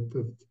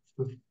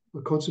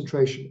the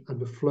concentration and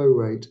the flow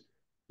rate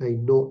may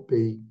not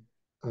be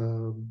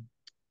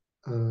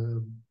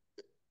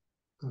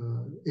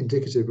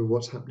indicative of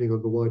what's happening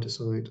on the wider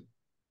side.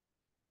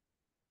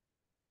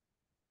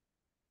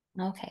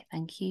 Okay,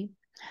 thank you.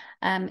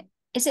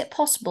 Is it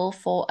possible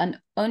for an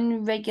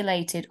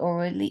unregulated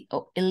or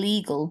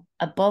illegal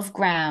above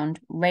ground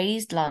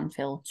raised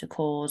landfill to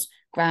cause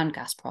ground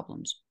gas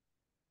problems?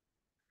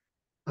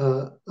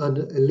 An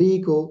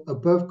illegal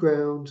above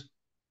ground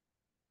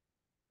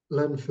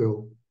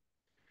landfill,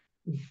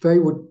 they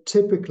would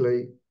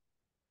typically,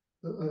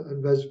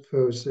 and as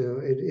opposed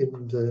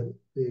in the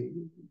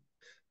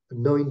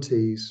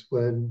 90s,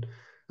 when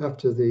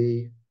after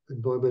the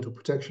Environmental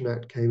Protection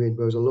Act came in,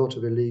 there was a lot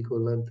of illegal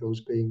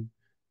landfills being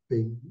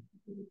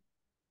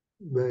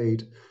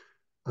made.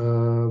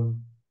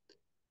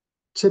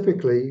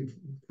 Typically,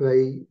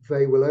 they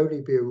will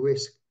only be a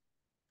risk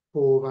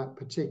for that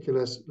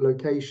particular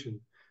location.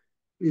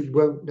 It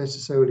won't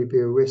necessarily be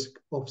a risk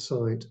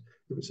off-site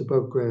if it's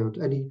above ground.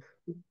 Any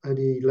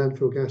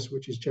landfill gas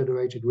which is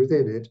generated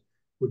within it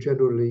will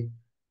generally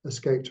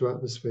escape to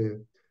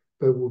atmosphere.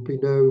 There will be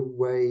no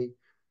way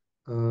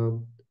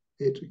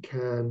it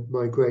can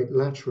migrate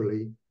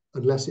laterally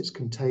unless it's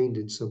contained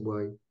in some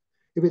way.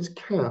 If it's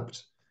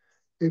capped,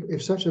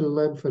 if such a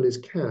landfill is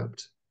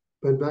capped,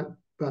 then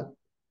that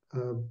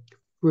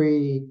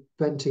free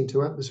venting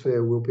to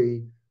atmosphere will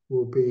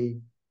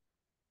be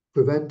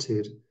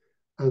prevented,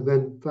 and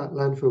then that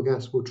landfill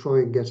gas will try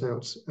and get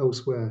out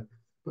elsewhere.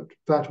 But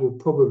that will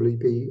probably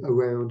be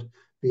around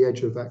the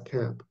edge of that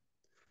cap.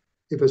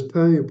 If there's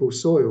permeable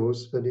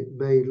soils, then it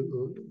may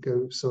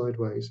go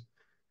sideways.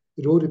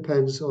 It all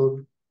depends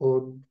on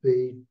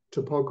the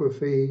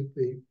topography,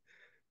 the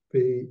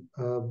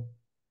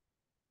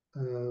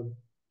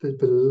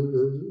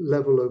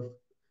level of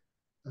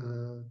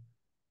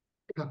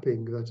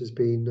capping that has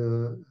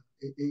been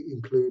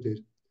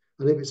included.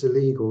 And if it's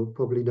illegal,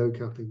 probably no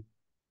capping.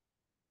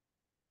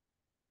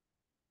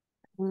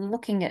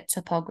 Looking at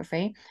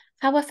topography,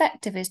 how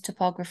effective is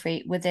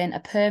topography within a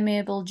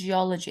permeable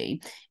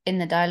geology in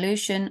the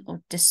dilution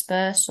or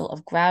dispersal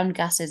of ground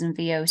gases and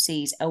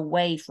VOCs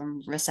away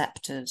from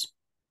receptors?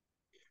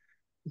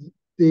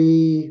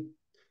 The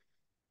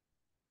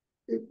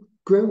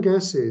ground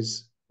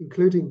gases,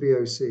 including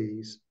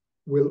VOCs,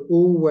 will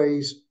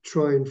always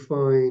try and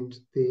find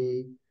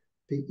the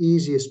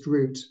easiest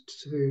route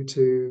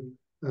to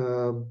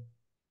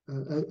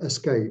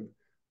escape.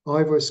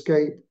 Either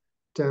escape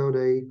down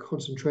a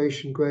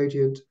concentration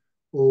gradient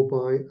or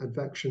by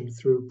advection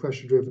through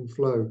pressure-driven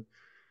flow.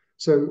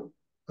 So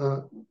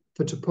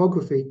the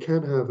topography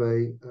can have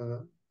a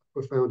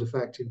profound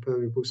effect in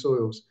permeable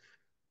soils.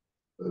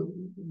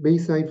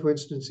 Methane, for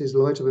instance, is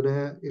lighter than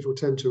air. It will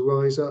tend to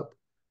rise up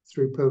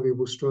through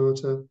permeable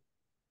strata.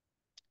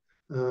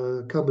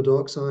 Carbon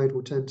dioxide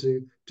will tend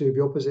to do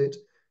the opposite.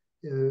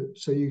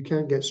 So you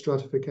can get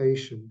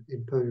stratification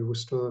in permeable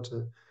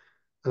strata,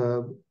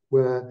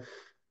 where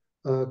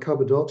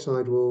carbon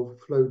dioxide will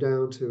flow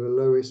down to the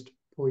lowest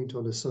point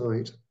on a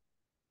site.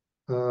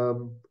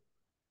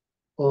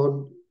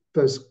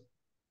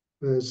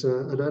 There's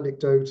an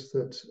anecdote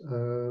that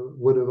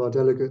one of our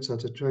delegates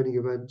at a training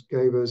event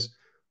gave us,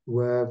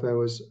 where there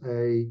was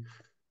an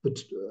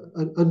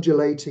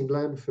undulating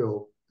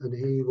landfill, and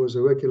he was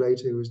a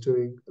regulator who was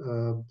doing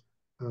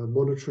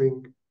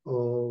monitoring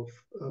of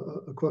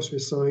across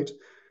his site.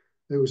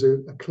 There was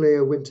a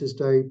clear winter's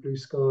day, blue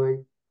sky,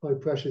 high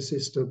pressure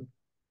system,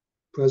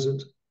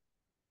 present.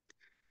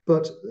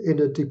 But in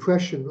a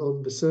depression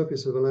on the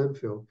surface of a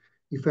landfill,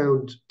 he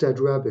found dead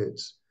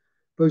rabbits.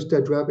 Those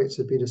dead rabbits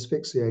had been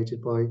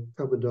asphyxiated by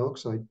carbon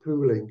dioxide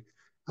pooling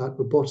at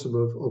the bottom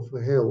of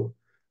the hill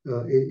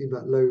in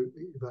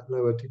that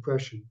lower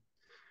depression.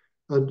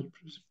 And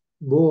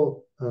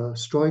more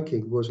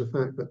striking was the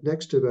fact that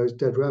next to those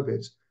dead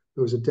rabbits,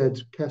 there was a dead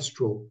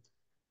kestrel.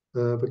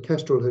 The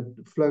kestrel had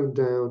flown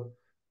down,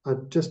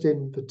 and just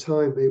in the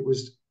time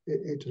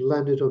it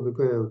landed on the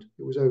ground,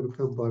 it was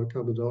overcome by the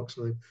carbon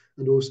dioxide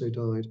and also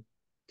died.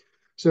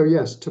 So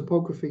yes,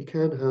 topography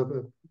can have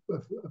a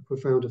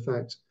profound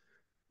effect,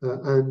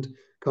 and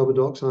carbon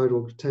dioxide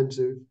will tend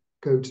to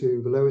go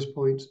to the lowest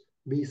point.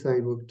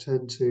 Methane will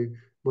tend to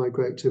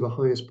migrate to the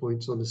highest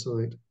points on the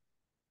site.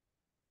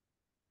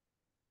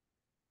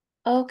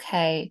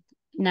 Okay.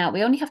 Now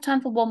we only have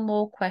time for one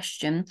more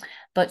question,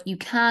 but you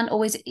can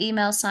always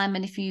email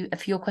Simon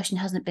if your question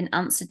hasn't been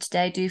answered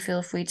today. Do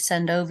feel free to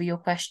send over your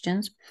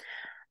questions.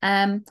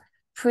 Um,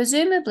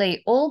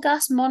 Presumably, all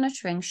gas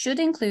monitoring should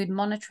include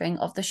monitoring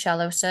of the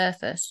shallow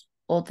surface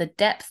or the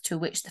depth to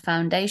which the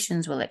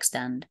foundations will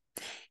extend.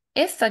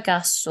 If a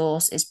gas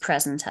source is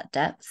present at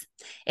depth,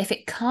 if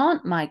it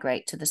can't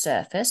migrate to the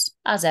surface,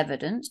 as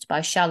evidenced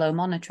by shallow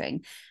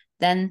monitoring,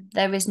 then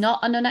there is not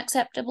an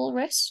unacceptable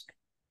risk.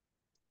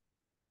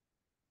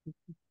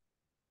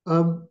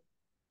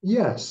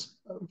 Yes,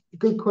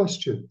 good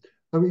question.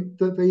 I mean,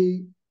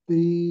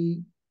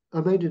 the I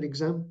made an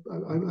example.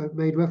 I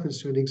made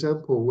reference to an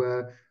example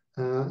where,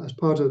 as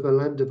part of a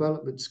land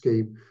development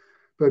scheme,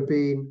 there had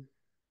been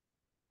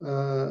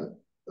uh,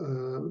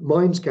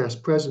 mines gas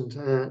present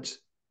at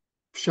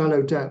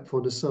shallow depth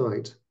on a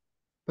site.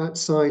 That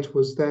site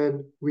was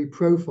then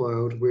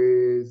reprofiled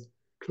with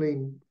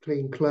clean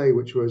clay,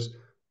 which was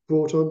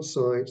brought on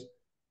site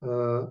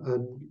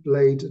and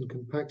laid and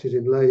compacted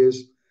in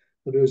layers.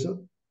 And there was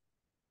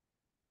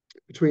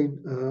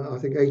between I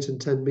think 8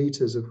 and 10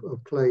 meters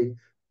of clay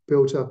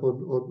built up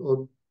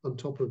on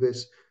top of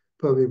this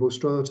permeable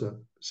strata,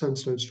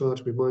 sandstone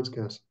strata with mines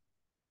gas.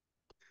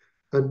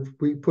 And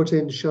we put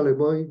in shallow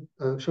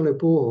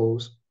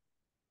boreholes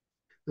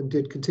and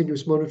did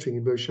continuous monitoring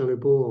in those shallow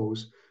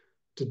boreholes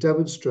to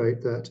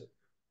demonstrate that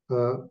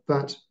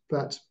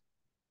that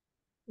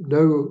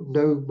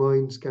no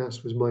mines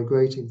gas was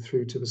migrating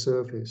through to the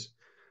surface.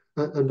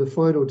 And the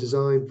final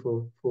design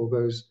for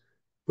those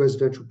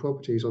residential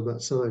properties on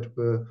that site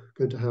were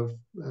going to have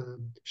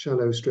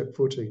shallow strip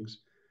footings.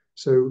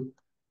 So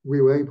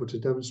we were able to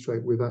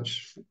demonstrate with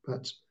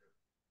that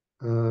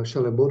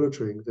shallow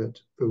monitoring that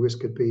the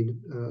risk had been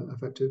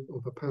effective,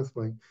 of a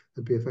pathway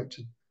had been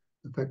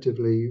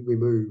effectively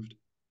removed.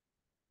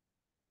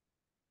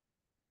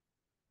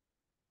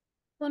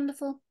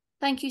 Wonderful.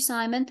 Thank you,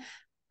 Simon.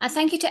 And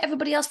thank you to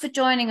everybody else for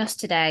joining us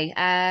today.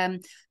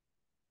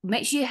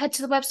 Make sure you head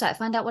to the website,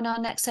 find out when our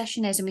next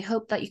session is, and we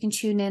hope that you can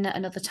tune in at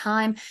another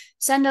time.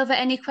 Send over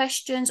any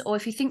questions, or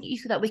if you think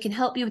that we can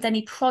help you with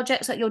any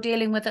projects that you're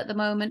dealing with at the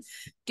moment,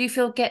 do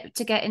feel get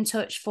in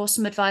touch for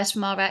some advice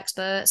from our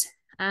experts.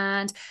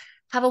 And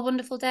have a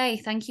wonderful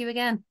day. Thank you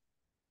again.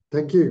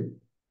 Thank you.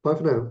 Bye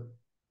for now.